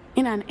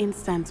 In an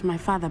instant, my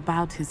father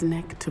bowed his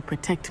neck to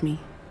protect me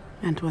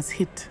and was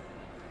hit.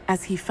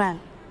 As he fell,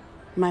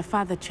 my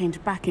father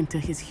changed back into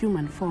his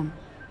human form.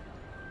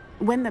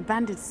 When the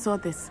bandits saw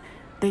this,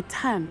 they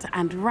turned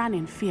and ran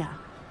in fear.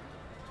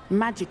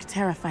 Magic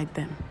terrified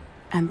them,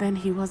 and then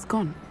he was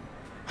gone.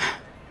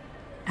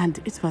 And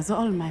it was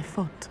all my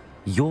fault.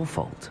 Your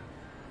fault?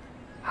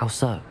 How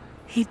so?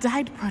 He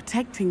died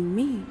protecting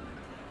me.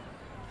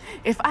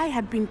 If I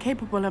had been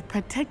capable of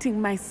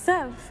protecting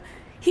myself,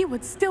 he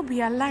would still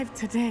be alive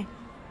today.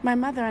 My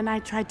mother and I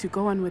tried to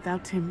go on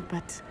without him,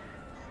 but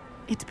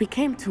it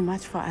became too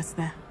much for us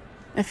there.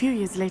 A few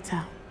years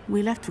later,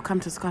 we left to come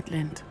to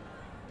Scotland.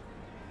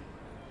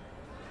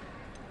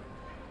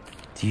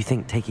 Do you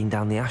think taking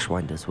down the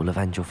Ashwinders will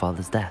avenge your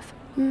father's death?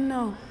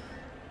 No.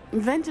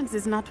 Vengeance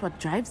is not what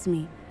drives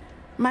me.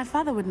 My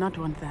father would not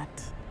want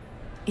that.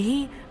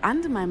 He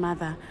and my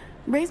mother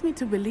raised me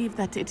to believe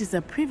that it is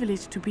a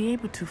privilege to be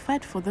able to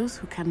fight for those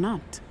who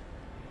cannot.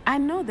 I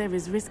know there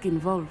is risk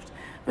involved,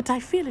 but I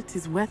feel it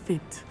is worth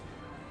it.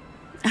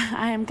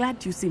 I am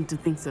glad you seem to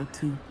think so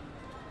too.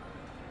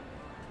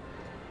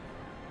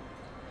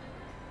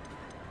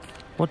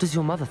 What does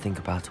your mother think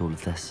about all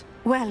of this?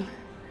 Well,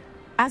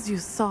 as you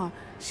saw,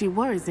 she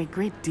worries a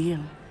great deal.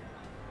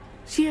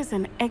 She is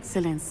an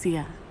excellent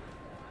seer,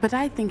 but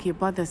I think it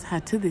bothers her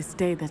to this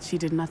day that she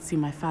did not see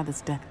my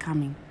father's death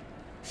coming.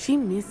 She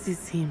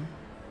misses him,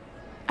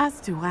 as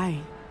do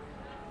I.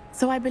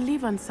 So I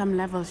believe on some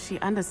level she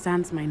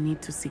understands my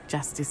need to seek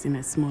justice in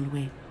a small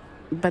way.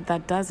 But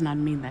that does not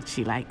mean that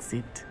she likes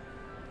it.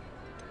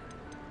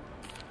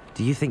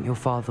 Do you think your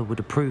father would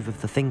approve of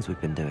the things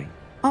we've been doing?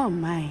 Oh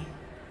my,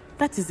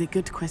 that is a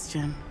good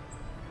question.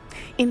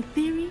 In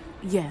theory,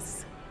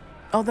 yes.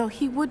 Although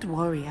he would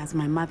worry as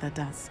my mother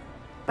does.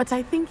 But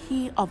I think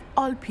he, of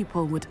all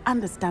people, would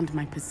understand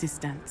my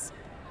persistence.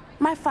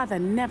 My father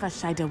never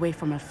shied away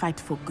from a fight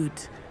for good,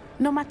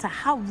 no matter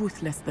how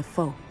ruthless the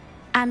foe.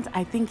 And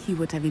I think he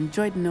would have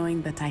enjoyed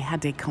knowing that I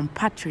had a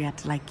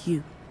compatriot like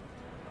you.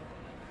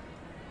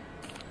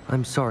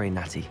 I'm sorry,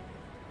 Natty.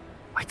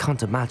 I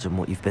can't imagine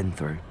what you've been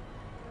through.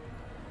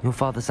 Your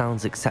father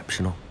sounds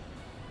exceptional.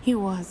 He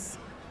was.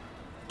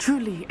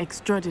 Truly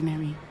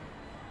extraordinary.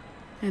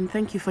 And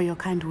thank you for your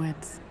kind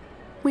words.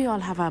 We all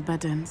have our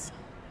burdens.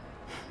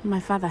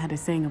 My father had a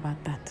saying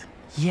about that.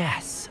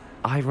 Yes,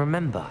 I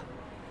remember.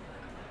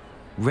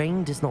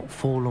 Rain does not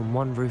fall on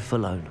one roof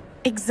alone.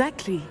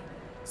 Exactly.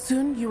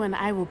 Soon you and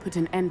I will put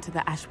an end to the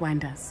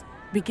Ashwinders,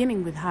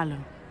 beginning with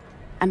Harlow.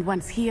 And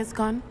once he is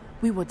gone,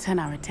 we will turn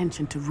our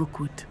attention to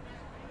Rookwood.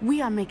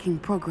 We are making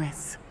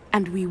progress,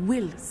 and we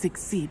will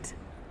succeed.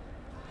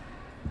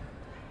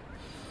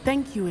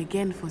 Thank you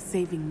again for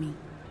saving me.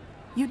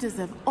 You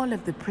deserve all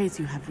of the praise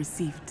you have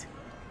received.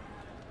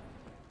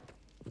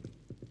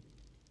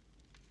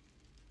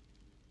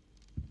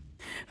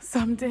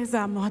 Some days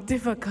are more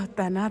difficult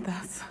than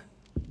others.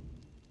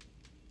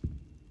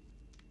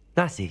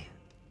 Natty,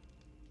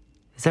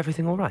 is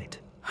everything all right?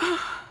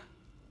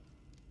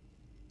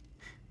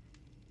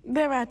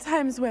 There are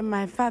times when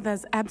my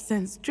father's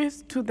absence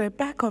drifts to the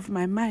back of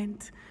my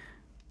mind,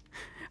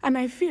 and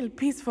I feel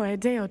peace for a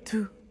day or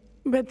two.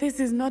 But this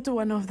is not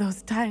one of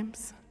those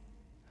times.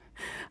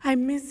 I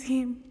miss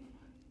him.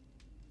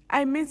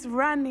 I miss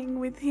running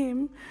with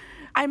him.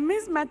 I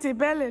miss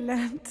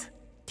Mattibeleland.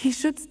 He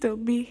should still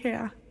be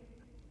here.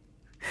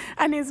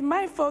 And it's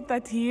my fault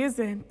that he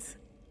isn't.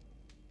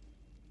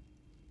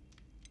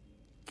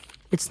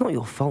 It's not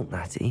your fault,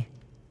 Natty.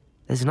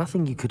 There's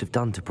nothing you could have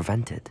done to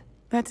prevent it.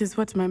 That is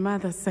what my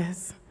mother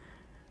says.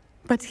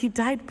 But he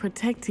died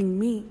protecting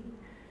me.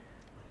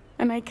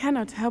 And I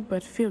cannot help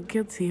but feel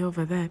guilty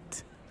over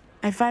that.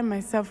 I find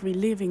myself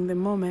reliving the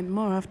moment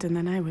more often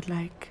than I would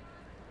like.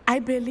 I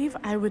believe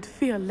I would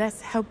feel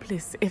less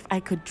helpless if I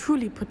could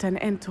truly put an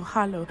end to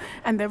Harlow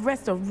and the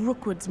rest of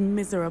Rookwood's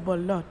miserable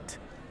lot.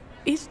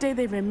 Each day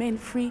they remain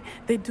free,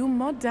 they do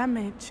more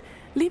damage,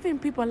 leaving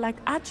people like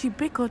Archie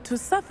Bickle to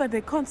suffer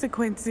the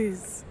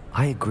consequences.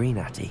 I agree,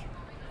 Natty.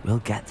 We'll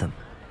get them.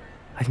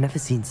 I've never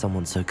seen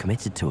someone so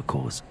committed to a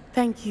cause.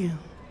 Thank you.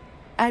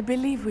 I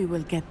believe we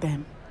will get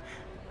them,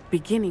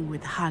 beginning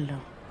with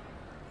Harlow.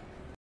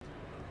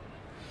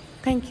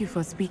 Thank you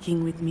for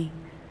speaking with me.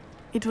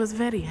 It was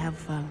very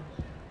helpful.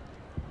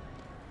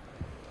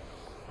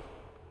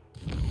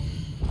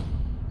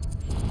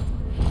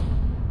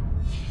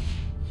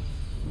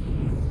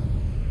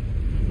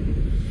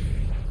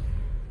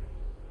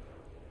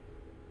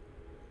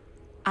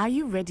 Are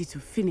you ready to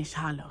finish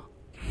Harlow?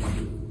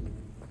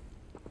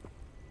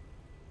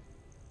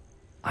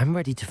 I'm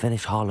ready to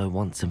finish Harlow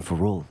once and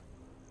for all.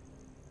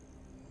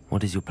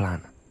 What is your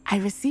plan? I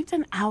received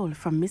an owl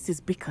from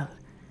Mrs. Bickle.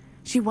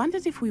 She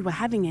wondered if we were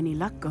having any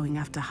luck going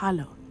after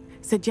Harlow.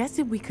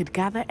 Suggested we could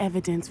gather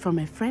evidence from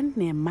a friend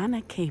near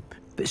Manor Cape.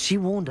 But she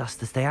warned us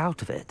to stay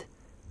out of it.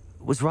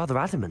 Was rather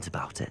adamant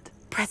about it.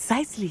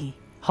 Precisely.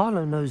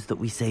 Harlow knows that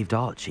we saved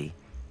Archie,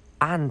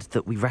 and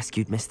that we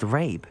rescued Mr.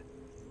 Rabe.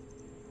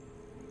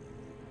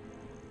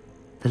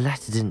 The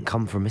letter didn't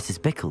come from Mrs.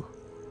 Bickle,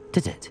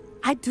 did it?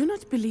 I do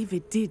not believe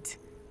it did.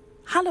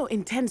 Harlow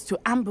intends to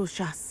ambush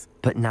us.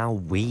 But now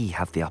we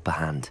have the upper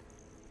hand.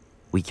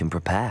 We can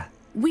prepare.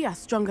 We are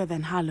stronger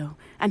than Harlow,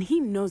 and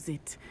he knows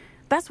it.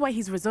 That's why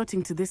he's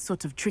resorting to this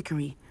sort of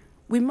trickery.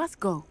 We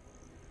must go.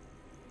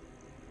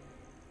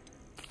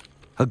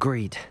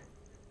 Agreed.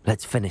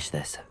 Let's finish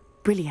this.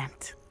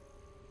 Brilliant.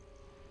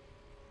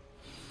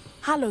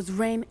 Harlow's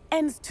reign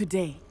ends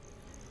today.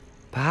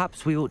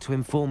 Perhaps we ought to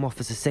inform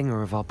Officer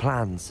Singer of our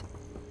plans.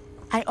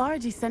 I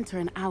already sent her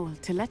an owl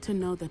to let her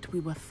know that we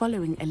were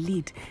following a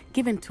lead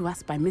given to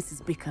us by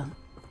Mrs. Bickle.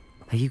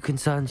 Are you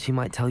concerned she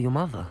might tell your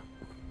mother?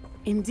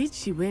 Indeed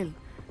she will,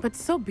 but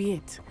so be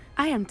it.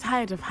 I am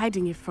tired of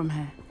hiding it from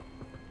her.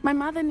 My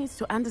mother needs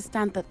to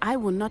understand that I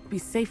will not be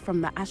safe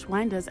from the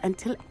Ashwinders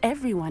until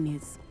everyone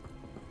is.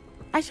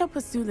 I shall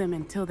pursue them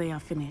until they are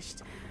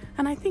finished,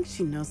 and I think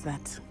she knows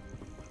that.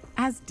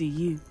 As do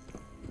you.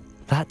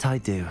 That I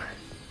do.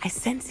 I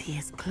sense he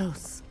is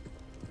close.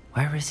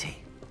 Where is he?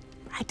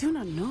 I do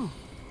not know.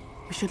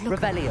 We should look.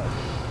 Revelio.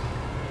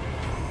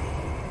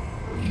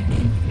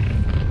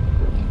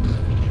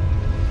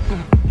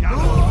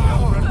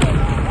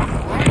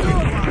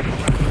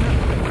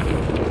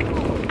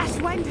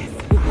 Ashwinders,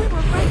 we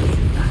were right.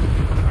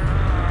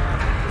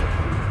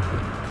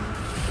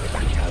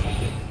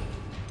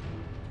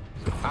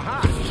 Aha!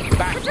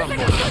 Back from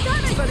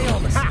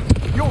one. Ha!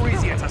 You're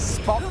easier to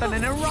spot than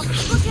an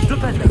eruption.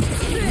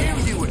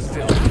 You were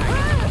still.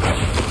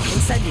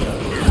 Incendio.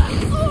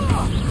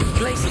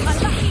 Glaciers. A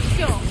lucky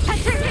shot.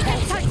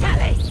 Petrificant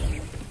totale.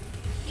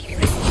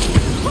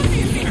 What do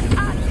you think?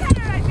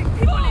 Terrorizing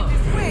people in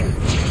this way.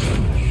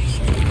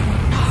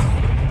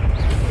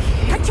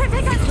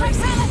 Petrificant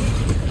totale.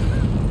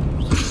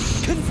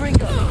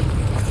 Confringo.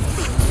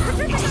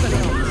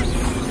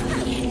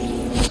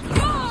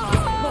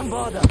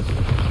 Lombardo.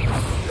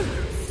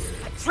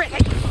 Trick.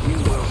 You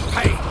will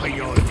pay for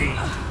your deed.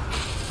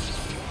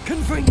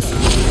 Confringo.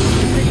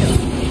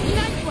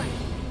 Nice one.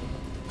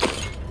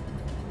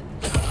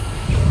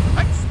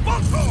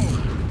 Expulso!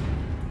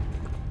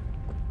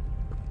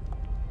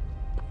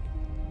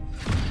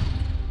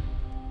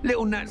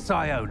 Little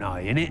Natsai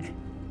Onai, innit?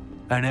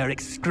 And her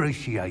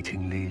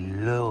excruciatingly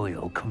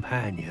loyal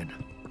companion.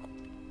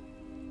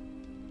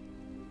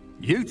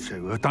 You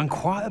two have done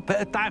quite a bit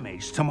of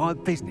damage to my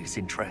business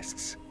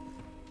interests.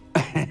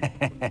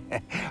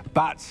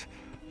 But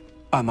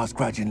I must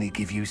grudgingly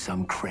give you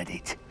some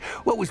credit.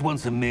 What was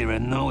once a mere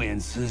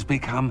annoyance has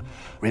become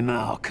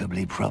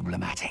remarkably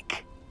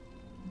problematic.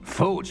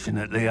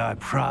 Fortunately, I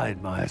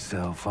pride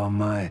myself on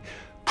my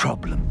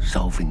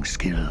problem-solving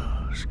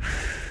skills.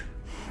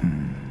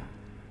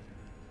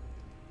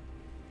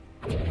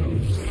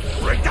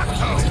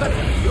 Reducto!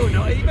 You're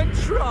not even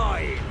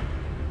trying!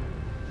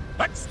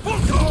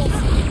 Expulso!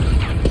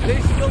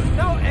 This will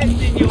not end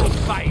in your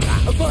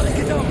favour!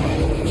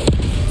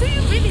 Do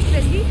you really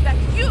believe that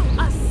you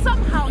are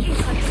somehow in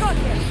control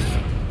here?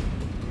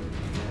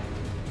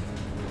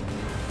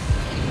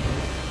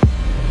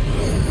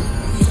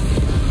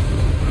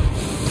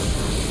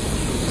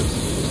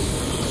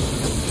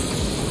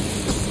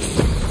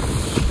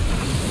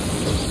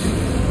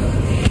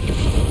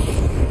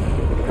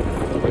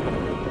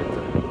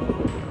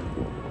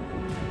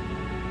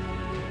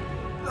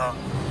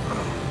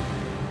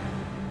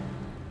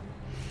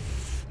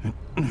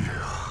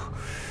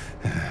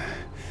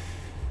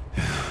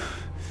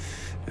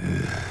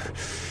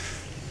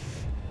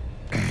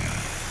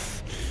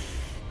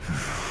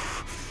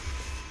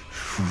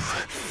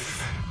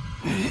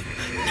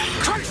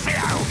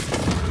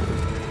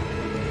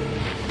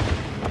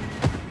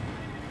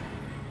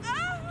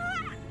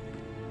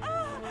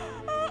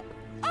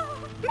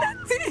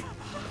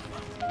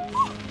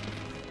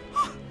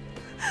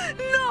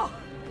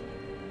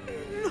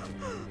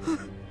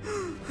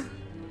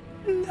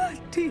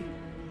 Natty!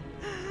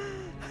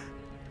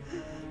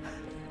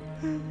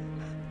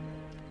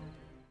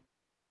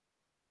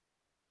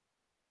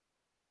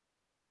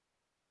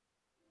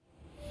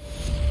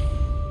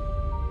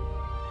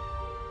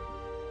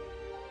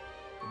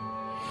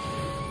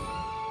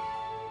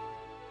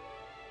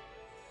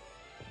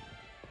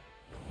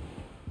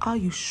 Are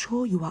you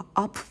sure you are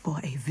up for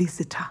a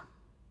visitor?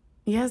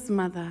 Yes,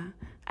 Mother.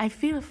 I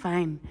feel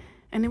fine,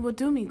 and it will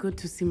do me good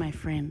to see my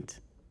friend.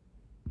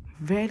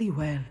 Very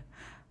well.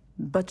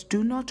 But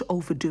do not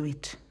overdo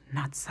it,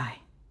 Natsai.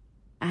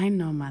 I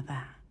know,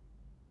 Mother.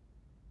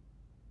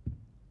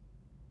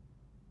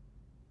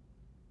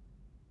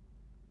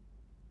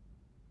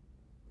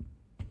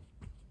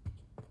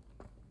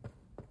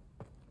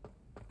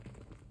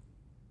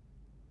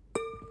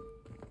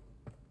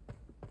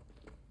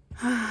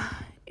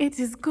 It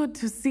is good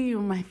to see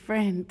you, my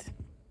friend.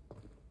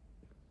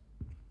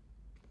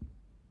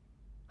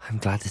 I'm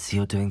glad to see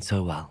you're doing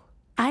so well.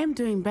 I am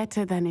doing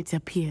better than it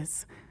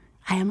appears.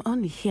 I am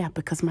only here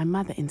because my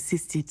mother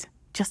insisted,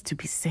 just to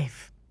be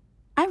safe.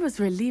 I was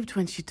relieved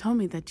when she told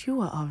me that you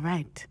were all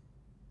right.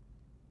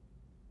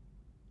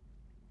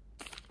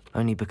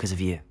 Only because of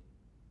you.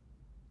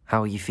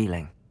 How are you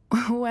feeling?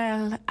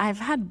 Well, I've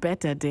had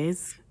better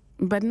days,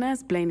 but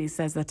Nurse Blaney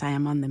says that I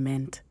am on the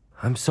mend.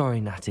 I'm sorry,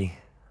 Natty.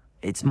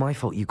 It's my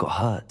fault you got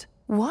hurt.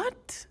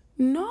 What?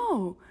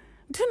 No.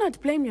 Do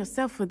not blame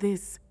yourself for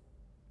this.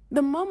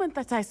 The moment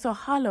that I saw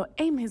Harlow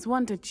aim his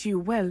wand at you,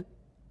 well...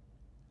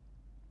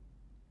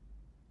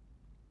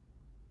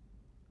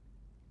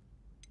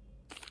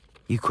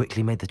 You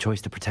quickly made the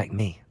choice to protect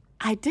me.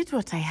 I did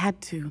what I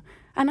had to,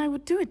 and I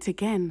would do it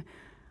again.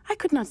 I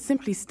could not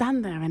simply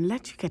stand there and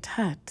let you get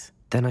hurt.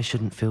 Then I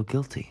shouldn't feel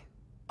guilty.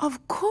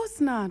 Of course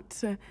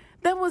not.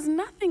 There was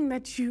nothing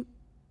that you...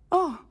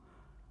 Oh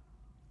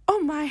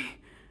my...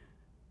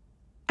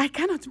 I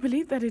cannot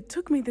believe that it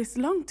took me this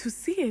long to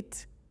see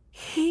it.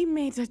 He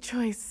made a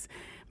choice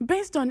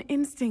based on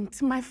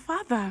instinct. My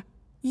father,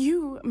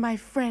 you, my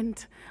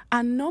friend,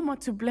 are no more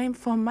to blame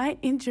for my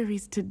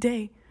injuries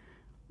today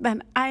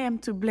than I am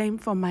to blame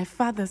for my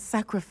father's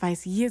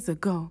sacrifice years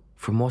ago.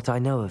 From what I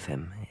know of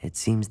him, it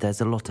seems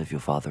there's a lot of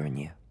your father in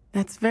you.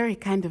 That's very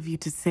kind of you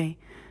to say.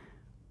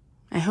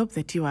 I hope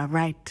that you are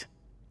right.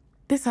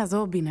 This has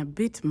all been a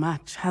bit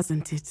much,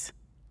 hasn't it?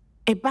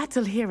 A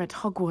battle here at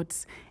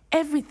Hogwarts.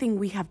 Everything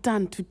we have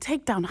done to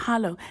take down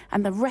Harlow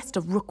and the rest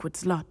of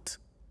Rookwood's lot.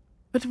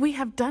 But we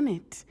have done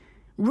it.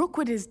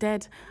 Rookwood is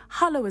dead,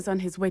 Harlow is on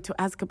his way to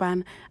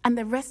Azkaban, and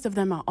the rest of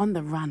them are on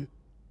the run.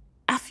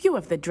 A few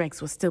of the dregs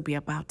will still be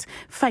about,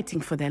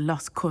 fighting for their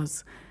lost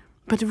cause.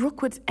 But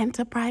Rookwood's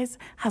enterprise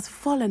has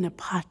fallen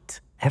apart.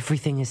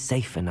 Everything is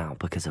safer now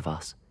because of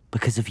us.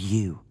 Because of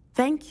you.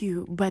 Thank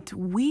you, but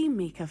we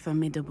make a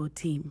formidable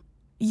team.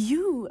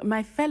 You,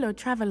 my fellow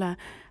traveler,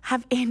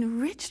 have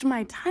enriched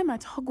my time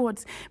at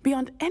Hogwarts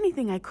beyond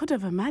anything I could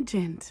have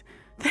imagined.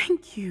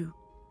 Thank you.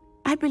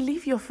 I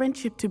believe your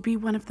friendship to be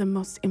one of the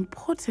most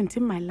important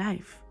in my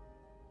life.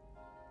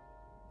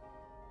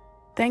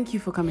 Thank you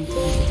for coming to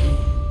visit me.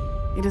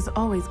 It is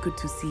always good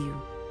to see you.